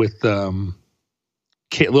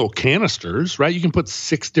little canisters, right? You can put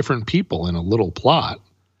 6 different people in a little plot.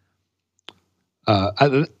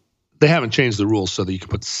 They haven't changed the rules so that you can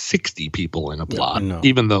put 60 people in a plot, no.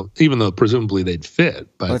 even though presumably they'd fit.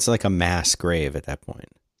 But well, it's like a mass grave at that point.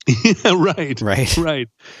 Yeah, right.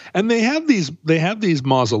 And they have these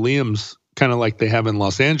mausoleums, kind of like they have in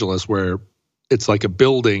Los Angeles, where it's like a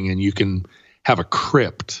building, and you can have a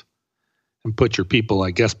crypt and put your people, I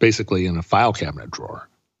guess, basically in a file cabinet drawer.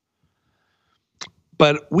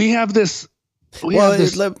 But we have this.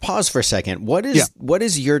 Pause for a second. What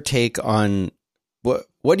is your take on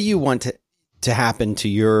what do you want to happen to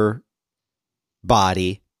your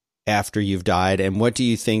body after you've died, and what do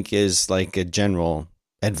you think is like a general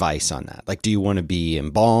advice on that? Like, do you want to be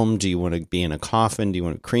embalmed? Do you want to be in a coffin? Do you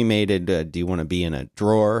want to be cremated? Do you want to be in a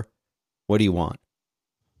drawer? What do you want?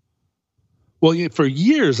 Well, for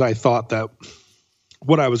years I thought that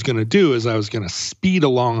what I was going to do is I was going to speed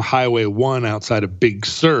along Highway 1 outside of Big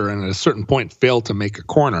Sur, and at a certain point fail to make a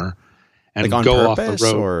corner and like go purpose, off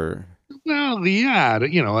the road. Or? Well, yeah, at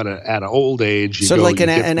an old age. So like an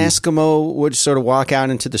Eskimo would sort of walk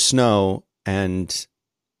out into the snow, and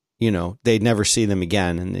they'd never see them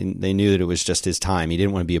again, and they knew that it was just his time. He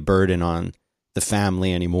didn't want to be a burden on the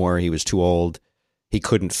family anymore. He was too old. He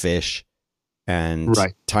couldn't fish. And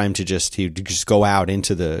time to he'd just go out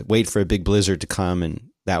wait for a big blizzard to come,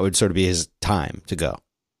 and that would sort of be his time to go.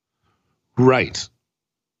 Right.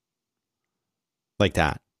 Like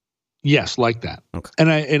that. Yes, like that. Okay. And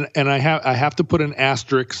I have to put an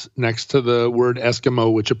asterisk next to the word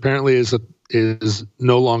Eskimo, which apparently is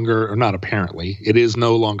no longer, or not apparently, it is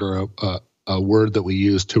no longer a word that we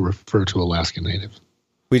use to refer to Alaska Native.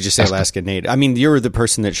 We just say Alaska Native. I mean, you're the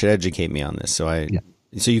person that should educate me on this. So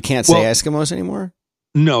so you can't say Eskimos anymore?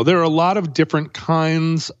 No, there are a lot of different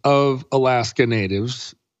kinds of Alaska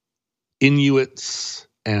Natives, Inuits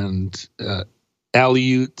and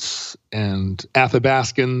Aleuts and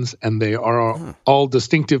Athabascans, and they are all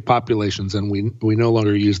distinctive populations, and we no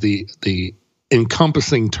longer use the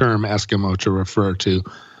encompassing term Eskimo to refer to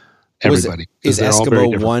everybody. Is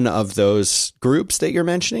Eskimo one of those groups that you're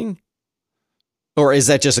mentioning? Or is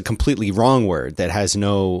that just a completely wrong word that has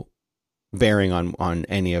no bearing on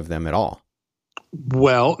any of them at all?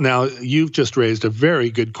 Well, now you've just raised a very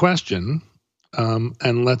good question,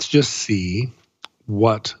 and let's just see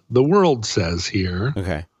what the world says here.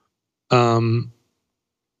 Okay.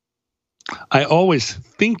 I always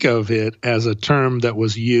think of it as a term that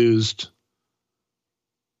was used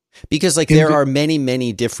because there are many,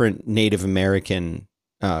 many different Native American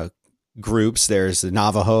groups. There's the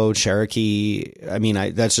Navajo, Cherokee. I mean,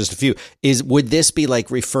 that's just a few. Would this be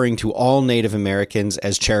like referring to all Native Americans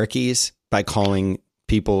as Cherokees by calling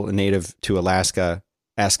people native to Alaska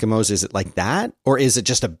Eskimos? Is it like that? Or is it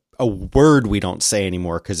just a word we don't say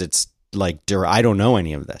anymore because it's like, I don't know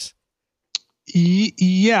any of this?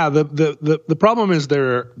 Yeah, the problem is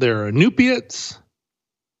there are Inupiats,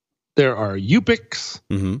 there are Yupiks,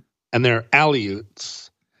 and there are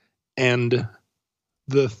Aleuts. And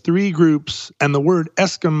the three groups, and the word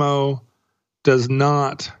Eskimo does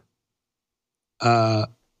not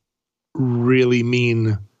really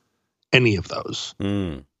mean any of those.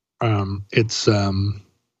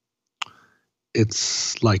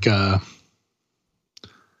 It's like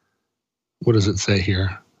what does it say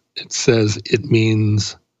here? It says it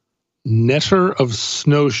means netter of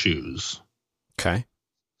snowshoes. Okay.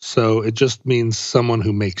 So it just means someone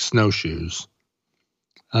who makes snowshoes.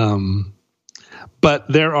 But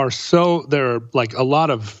there are like a lot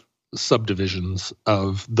of subdivisions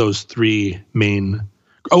of those three main.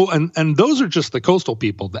 Oh, and those are just the coastal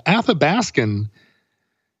people. The Athabascan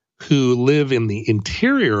who live in the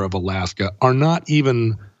interior of Alaska are not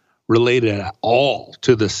even related at all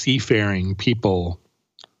to the seafaring people,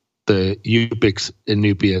 the Yupiks,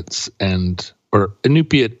 Inupiats, or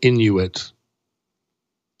Inupiat, Inuit.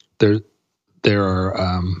 There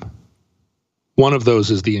are one of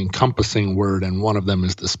those is the encompassing word, and one of them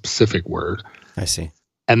is the specific word. I see.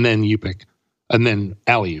 And then Yupik, and then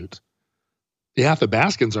Aleut. The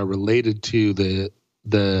Athabascans are related to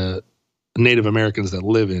the Native Americans that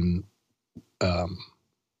live in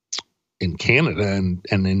Canada and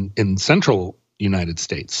in central United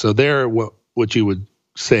States. So they're what you would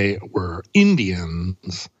say were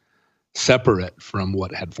Indians, separate from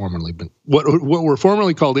what had formerly been what were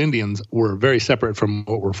formerly called Indians, were very separate from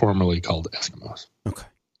what were formerly called Eskimos. Okay.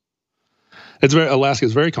 Alaska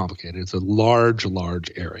is very complicated. It's a large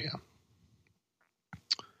area.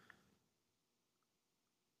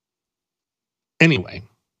 Anyway.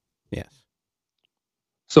 Yes.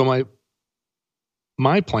 So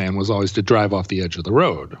my plan was always to drive off the edge of the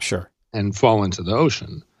road. Sure. And fall into the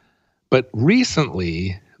ocean. But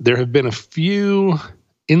recently, there have been a few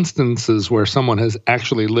instances where someone has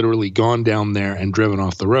actually literally gone down there and driven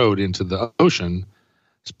off the road into the ocean,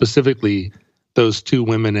 specifically those two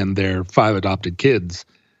women and their 5 adopted kids.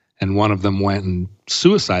 And one of them went and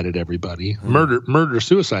suicided everybody,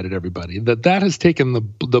 murder-suicided everybody. That has taken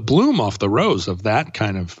the bloom off the rose of that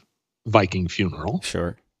kind of Viking funeral.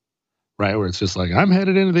 Sure. Right, where it's just like, I'm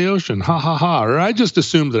headed into the ocean, ha, ha, ha. Or I just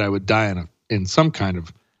assumed that I would die in some kind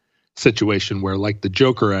of situation where, like the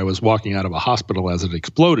Joker, I was walking out of a hospital as it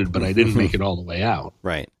exploded, but I didn't make it all the way out.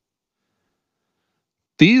 Right.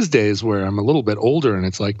 These days where I'm a little bit older and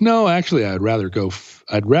it's like, no, actually, I'd rather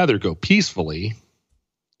go peacefully,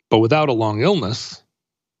 but without a long illness,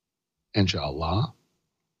 inshallah.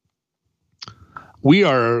 We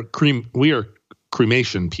are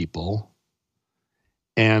cremation people.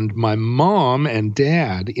 And my mom and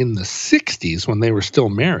dad in the 60s, when they were still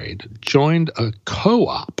married, joined a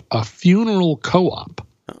co-op, a funeral co-op,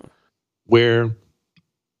 where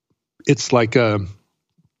it's like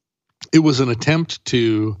it was an attempt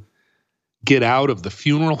to get out of the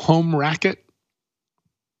funeral home racket.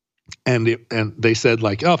 And they said,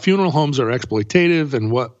 like, oh, funeral homes are exploitative,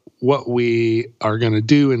 and what we are going to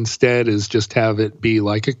do instead is just have it be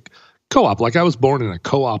like a co-op. Like I was born in a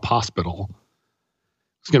co-op hospital.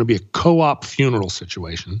 It's going to be a co-op funeral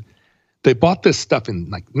situation. They bought this stuff in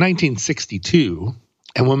like 1962.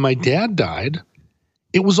 And when my dad died,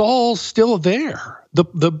 it was all still there.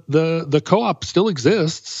 The co-op still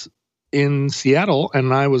exists in Seattle.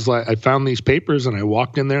 And I was like, I found these papers and I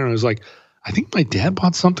walked in there and I was like, I think my dad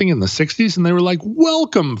bought something in the 60s. And they were like,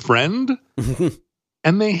 welcome, friend.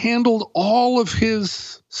 And they handled all of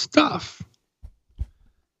his stuff.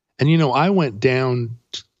 And, I went down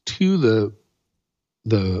to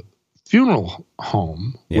the funeral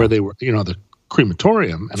home where they were, the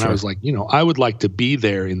crematorium. And I was like, I would like to be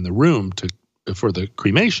there in the room for the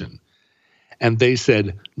cremation. And they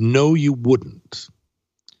said, no, you wouldn't.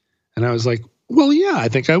 And I was like, well, yeah, I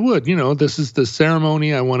think I would. This is the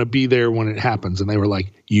ceremony. I want to be there when it happens. And they were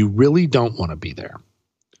like, you really don't want to be there.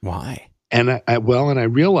 Why? And I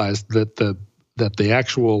realized that the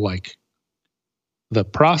actual, like, the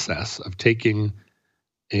process of taking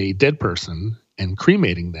a dead person and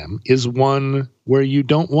cremating them is one where you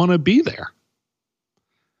don't want to be there.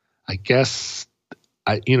 I guess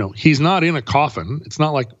he's not in a coffin. It's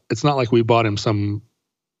not like we bought him some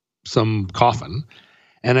coffin.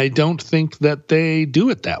 And I don't think that they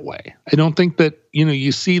do it that way. I don't think that,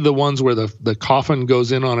 you see the ones where the coffin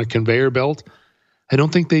goes in on a conveyor belt. I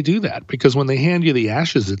don't think they do that, because when they hand you the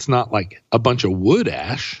ashes, it's not like a bunch of wood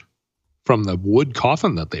ash from the wood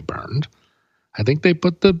coffin that they burned. I think they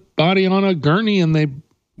put the body on a gurney and they...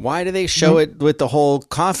 Why do they show it with the whole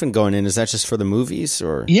coffin going in? Is that just for the movies,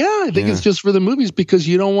 or? Yeah, I think it's just for the movies, because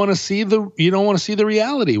you don't want to see the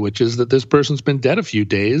reality, which is that this person's been dead a few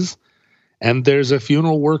days. And there's a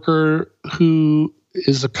funeral worker who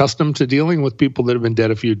is accustomed to dealing with people that have been dead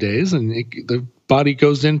a few days, and the body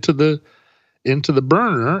goes into the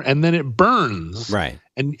burner, and then it burns. Right.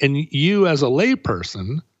 And you, as a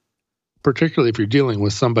layperson, particularly if you're dealing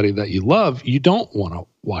with somebody that you love, you don't want to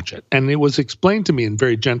watch it. And it was explained to me in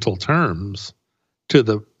very gentle terms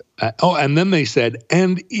and then they said,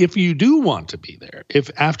 and if you do want to be there, if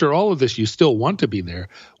after all of this you still want to be there,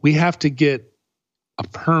 we have to get a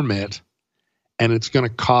permit. And it's going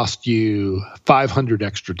to cost you $500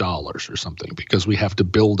 extra or something, because we have to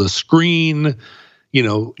build a screen.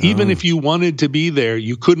 Even if you wanted to be there,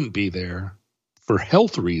 you couldn't be there for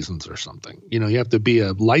health reasons or something. You have to be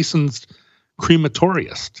a licensed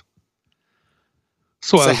crematoriist.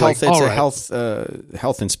 So it's a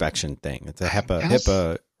health inspection thing. It's a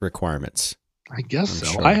HIPAA requirements. I guess so.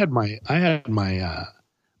 Sure. I had my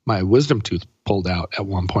wisdom tooth pulled out at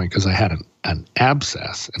one point because I had an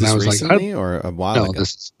abscess, and I was recently, or a while ago?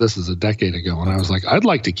 This is a decade ago, and I was like, I'd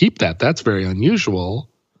like to keep that. That's very unusual,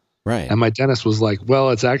 right? And my dentist was like, well,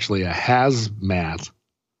 it's actually a hazmat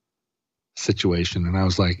situation, and I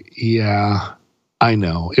was like, yeah, I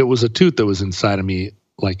know. It was a tooth that was inside of me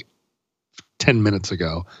like 10 minutes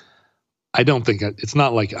ago. I don't think it's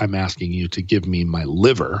not like I'm asking you to give me my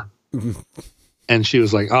liver. And she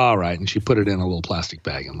was like, all right. And she put it in a little plastic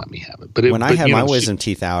bag and let me have it. But when I had my wisdom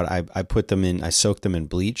teeth out, I put them in, I soaked them in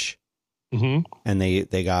bleach, and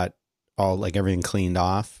they got all, like, everything cleaned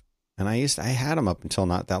off. And I had them up until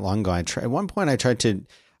not that long ago. At one point I tried to,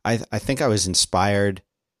 I think I was inspired,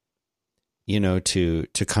 to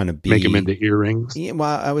kind of make them into earrings. Yeah,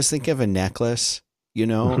 well, I was thinking of a necklace,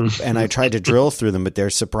 and I tried to drill through them, but they're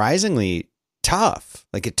surprisingly tough.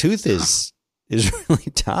 Like, a tooth is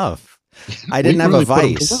really tough. I didn't have a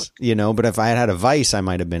vice, but if I had a vice, I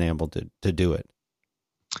might have been able to do it.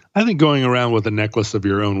 I think going around with a necklace of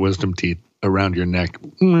your own wisdom teeth around your neck,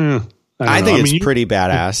 I think it's pretty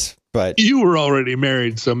badass. But you were already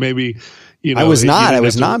married, so maybe I was not. I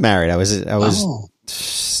was not married. I was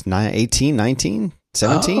 18, 19,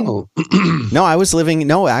 17. Oh. No, I was living.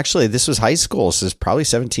 No, actually, this was high school. So I was probably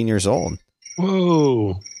 17 years old.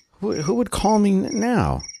 Whoa! Who would call me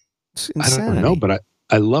now? I don't know, but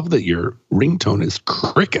I love that your ringtone is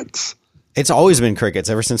crickets. It's always been crickets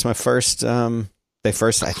ever since my first. I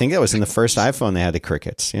think that was in the first iPhone. They had the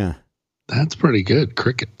crickets. Yeah, that's pretty good.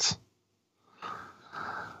 Crickets.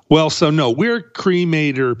 Well, so no, we're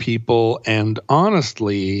cremator people, and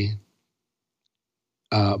honestly,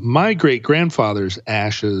 my great grandfather's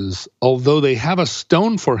ashes, although they have a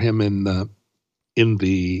stone for him in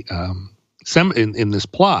this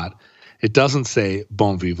plot, it doesn't say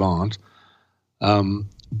bon vivant.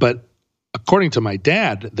 But according to my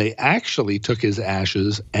dad, they actually took his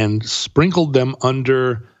ashes and sprinkled them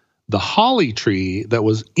under the holly tree that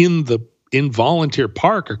was in Volunteer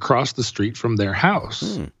Park across the street from their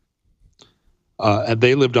house. And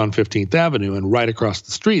they lived on 15th Avenue, and right across the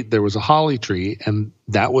street there was a holly tree, and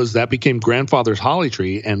that became grandfather's holly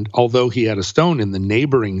tree. And although he had a stone in the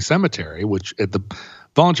neighboring cemetery, which at the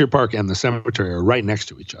Volunteer Park and the cemetery are right next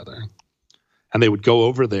to each other, and they would go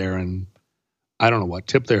over there and, I don't know what,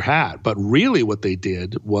 tip their hat. But really what they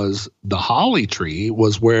did was the holly tree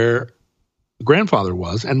was where grandfather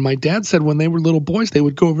was. And my dad said when they were little boys, they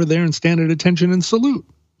would go over there and stand at attention and salute.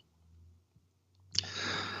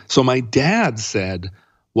 So my dad said,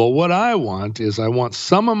 well, what I want is I want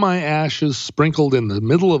some of my ashes sprinkled in the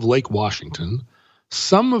middle of Lake Washington,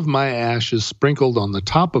 some of my ashes sprinkled on the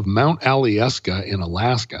top of Mount Alyeska in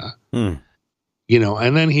Alaska, you know,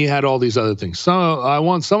 and then he had all these other things. So I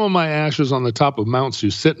want some of my ashes on the top of Mount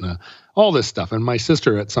Susitna, all this stuff. And my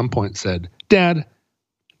sister at some point said, Dad,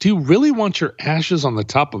 do you really want your ashes on the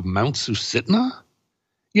top of Mount Susitna?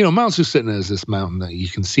 You know, Mount Susitna is this mountain that you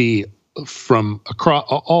can see from across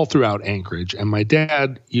all throughout Anchorage. And my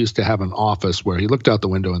dad used to have an office where he looked out the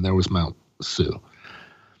window and there was Mount Sioux.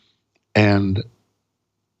 And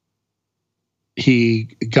he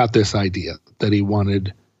got this idea that he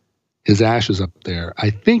wanted his ashes up there, I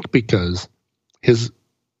think because his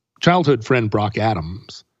childhood friend Brock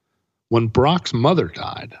Adams, when Brock's mother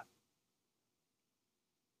died,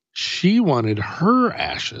 she wanted her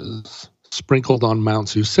ashes sprinkled on Mount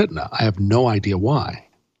Susitna. I have no idea why,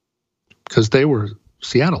 because they were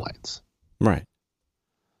Seattleites. Right.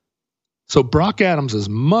 So Brock Adams's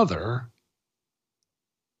mother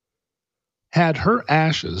had her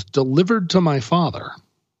ashes delivered to my father.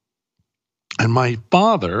 And my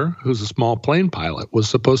father, who's a small plane pilot, was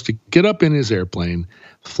supposed to get up in his airplane,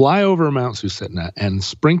 fly over Mount Susitna, and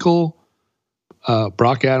sprinkle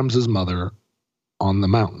Brock Adams's mother on the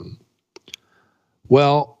mountain.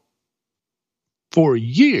 Well, for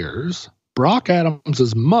years, Brock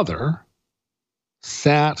Adams's mother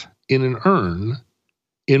sat in an urn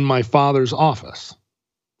in my father's office.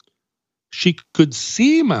 She could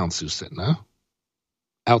see Mount Susitna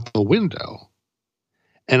out the window.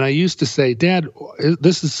 And I used to say, Dad,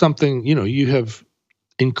 this is something, you know, you have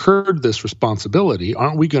incurred this responsibility.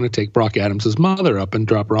 Aren't we going to take Brock Adams's mother up and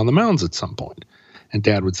drop her on the mountains at some point? And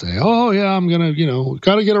Dad would say, oh, yeah, I'm going to, you know,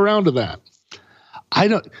 got to get around to that.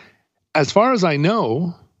 As far as I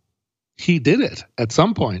know, he did it at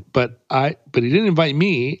some point, but he didn't invite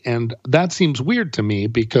me. And that seems weird to me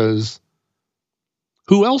because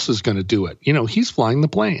who else is going to do it? You know, he's flying the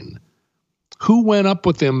plane. Who went up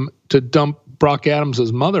with him to dump Brock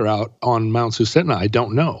Adams's mother out on Mount Susitna? I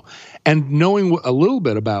don't know. And knowing a little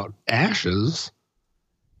bit about ashes,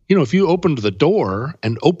 you know, if you opened the door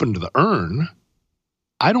and opened the urn,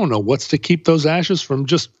 I don't know what's to keep those ashes from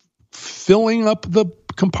just filling up the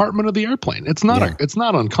compartment of the airplane. It's not it's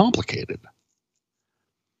not uncomplicated.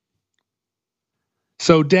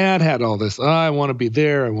 So Dad had all this, I want to be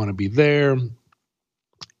there, I want to be there.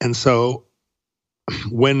 And so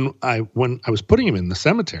when I was putting him in the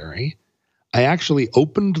cemetery, I actually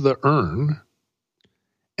opened the urn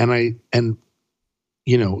and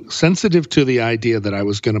you know, sensitive to the idea that I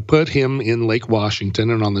was going to put him in Lake Washington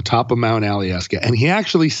and on the top of Mount Alyeska. And he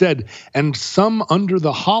actually said, and some under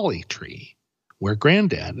the holly tree where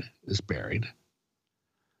Granddad is buried.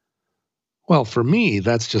 Well, for me,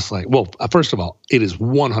 that's just like, well, first of all, it is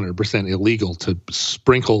 100% illegal to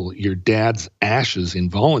sprinkle your dad's ashes in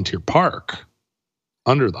Volunteer Park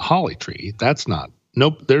under the holly tree. That's not,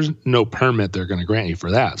 nope, there's no permit they're going to grant you for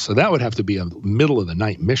that. So that would have to be a middle of the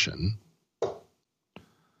night mission.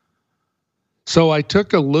 So I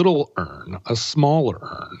took a little urn, a smaller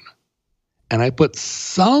urn, and I put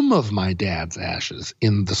some of my dad's ashes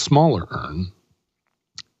in the smaller urn.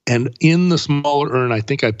 And in the smaller urn, I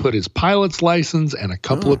think I put his pilot's license and a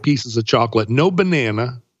couple of pieces of chocolate, no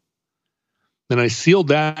banana. Then I sealed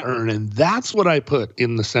that urn, and that's what I put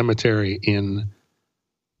in the cemetery in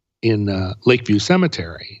Lakeview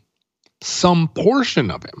Cemetery. Some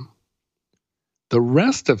portion of him. The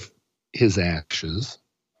rest of his ashes,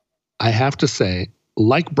 I have to say,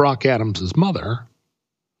 like Brock Adams's mother,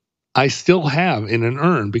 I still have in an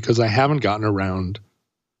urn because I haven't gotten around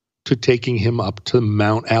to taking him up to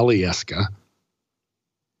Mount Alyeska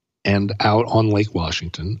and out on Lake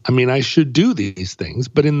Washington. I mean, I should do these things,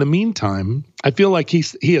 but in the meantime, I feel like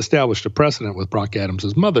he established a precedent with Brock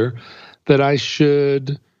Adams's mother that I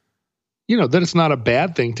should, you know, that it's not a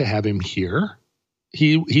bad thing to have him here.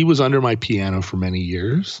 He was under my piano for many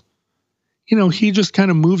years. You know, he just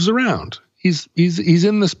kind of moves around. He's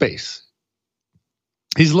in the space.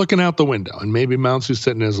 He's looking out the window, and maybe Mount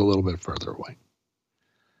Susitna is a little bit further away.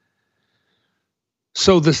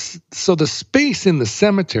 So the space in the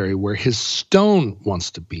cemetery where his stone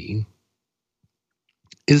wants to be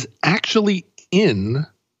is actually in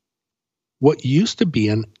what used to be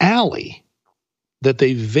an alley that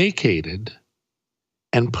they vacated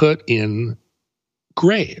and put in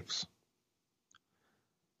graves.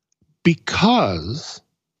 Because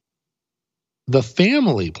the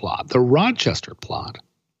family plot, the Rochester plot,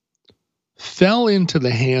 fell into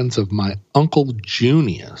the hands of my Uncle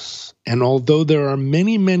Junius. And although there are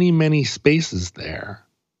many, many, many spaces there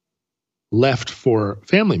left for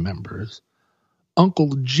family members,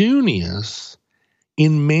 Uncle Junius,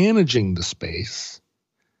 in managing the space,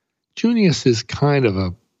 Junius is kind of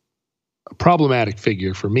a problematic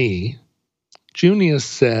figure for me. Junius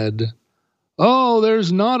said, "Oh,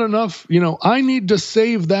 there's not enough, I need to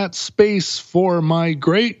save that space for my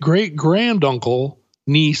great-great-granduncle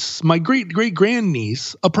niece, my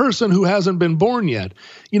great-great-grandniece, a person who hasn't been born yet."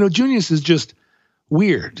 Junius is just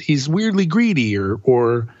weird. He's weirdly greedy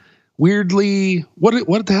or weirdly,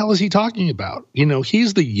 what the hell is he talking about? He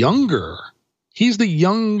is the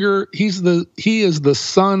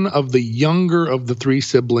son of the younger of the three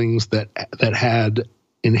siblings that had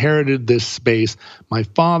inherited this space. My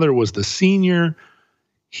father was the senior.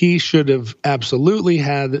 He should have absolutely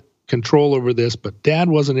had control over this, but Dad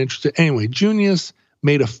wasn't interested. Anyway, Junius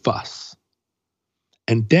made a fuss.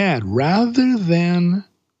 And Dad, rather than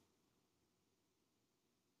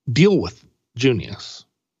deal with Junius,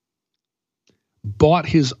 bought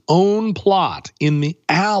his own plot in the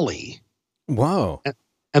alley. Whoa.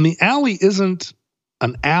 And the alley isn't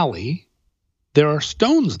an alley. There are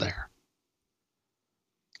stones there.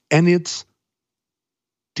 And it's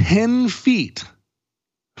 10 feet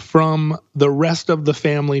from the rest of the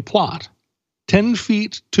family plot. 10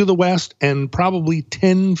 feet to the west and probably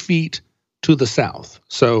 10 feet to the south.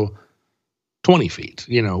 So 20 feet,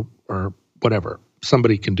 or whatever.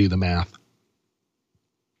 Somebody can do the math.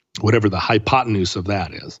 Whatever the hypotenuse of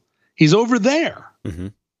that is. He's over there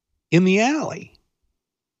in the alley.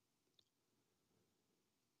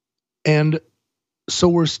 And so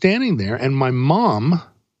we're standing there, and my mom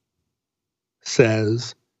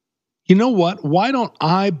says, "You know what? Why don't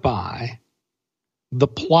I buy the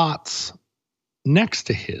plots next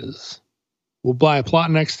to his? We'll buy a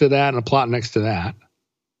plot next to that and a plot next to that.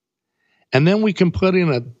 And then we can put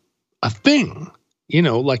in a thing,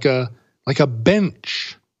 like a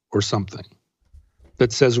bench or something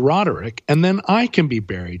that says Roderick, and then I can be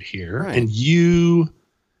buried here, right. And you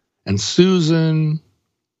and Susan."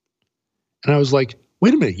 And I was like,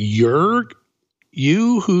 "Wait a minute,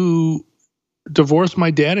 you who divorced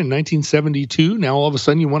my dad in 1972, now all of a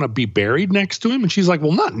sudden you want to be buried next to him?" And she's like,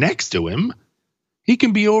 "Well, not next to him. He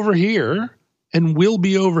can be over here and we'll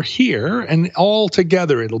be over here, and all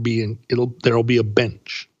together there'll be a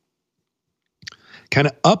bench. Kind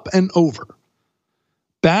of up and over.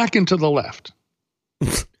 Back and to the left."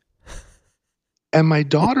 And my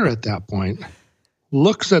daughter at that point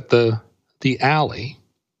looks at the alley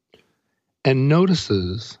and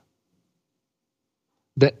notices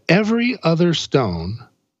that every other stone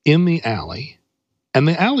in the alley, and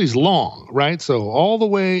the alley's long, right? So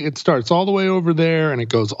it starts all the way over there, and it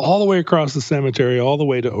goes all the way across the cemetery, all the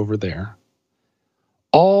way to over there.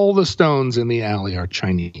 All the stones in the alley are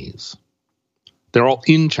Chinese. They're all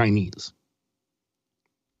in Chinese.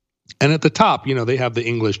 And at the top, they have the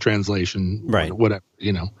English translation, right? Whatever,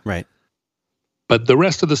 Right. But the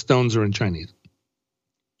rest of the stones are in Chinese.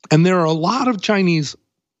 And there are a lot of Chinese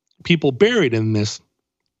people buried in this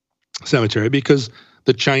cemetery because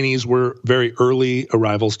the Chinese were very early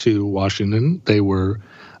arrivals to Washington. They were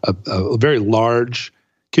a very large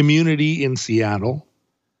community in Seattle.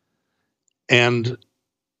 And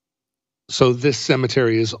so this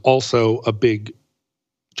cemetery is also a big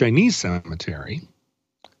Chinese cemetery.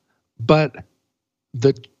 But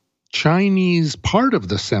the Chinese part of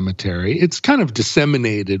the cemetery, it's kind of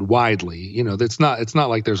disseminated widely. It's not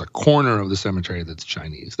like there's a corner of the cemetery that's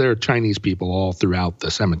Chinese. There are Chinese people all throughout the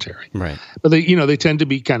cemetery. Right. But they tend to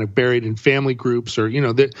be kind of buried in family groups, or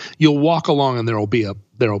you'll walk along and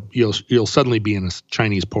you'll suddenly be in a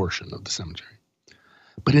Chinese portion of the cemetery.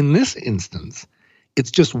 But in this instance, it's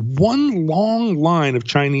just one long line of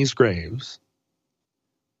Chinese graves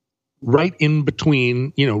right in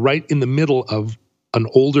between, right in the middle of an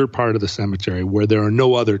older part of the cemetery where there are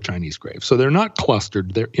no other Chinese graves. So they're not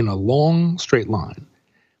clustered. They're in a long, straight line.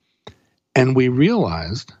 And we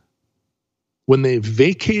realized when they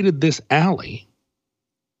vacated this alley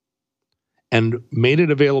and made it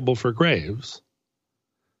available for graves,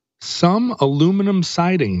 some aluminum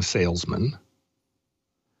siding salesman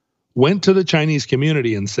went to the Chinese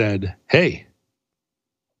community and said, "Hey,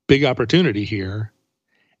 big opportunity here,"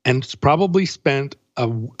 and probably spent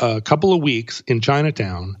a couple of weeks in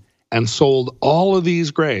Chinatown and sold all of these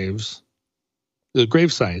graves, the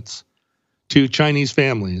grave sites, to Chinese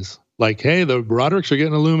families. Like, "Hey, the Rodericks are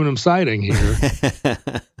getting aluminum siding here.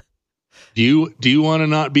 Do you want to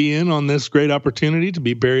not be in on this great opportunity to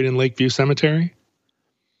be buried in Lakeview Cemetery?"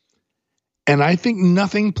 And I think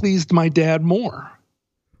nothing pleased my dad more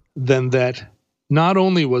than that not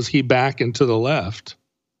only was he back and to the left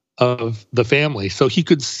of the family, so he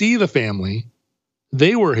could see the family.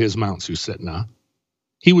 They were his Mount Susitna.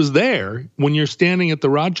 He was there. When you're standing at the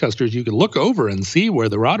Rochesters, you can look over and see where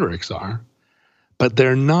the Rodericks are, but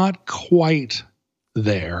they're not quite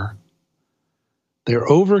there. They're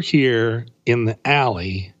over here in the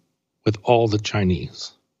alley with all the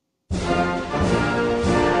Chinese.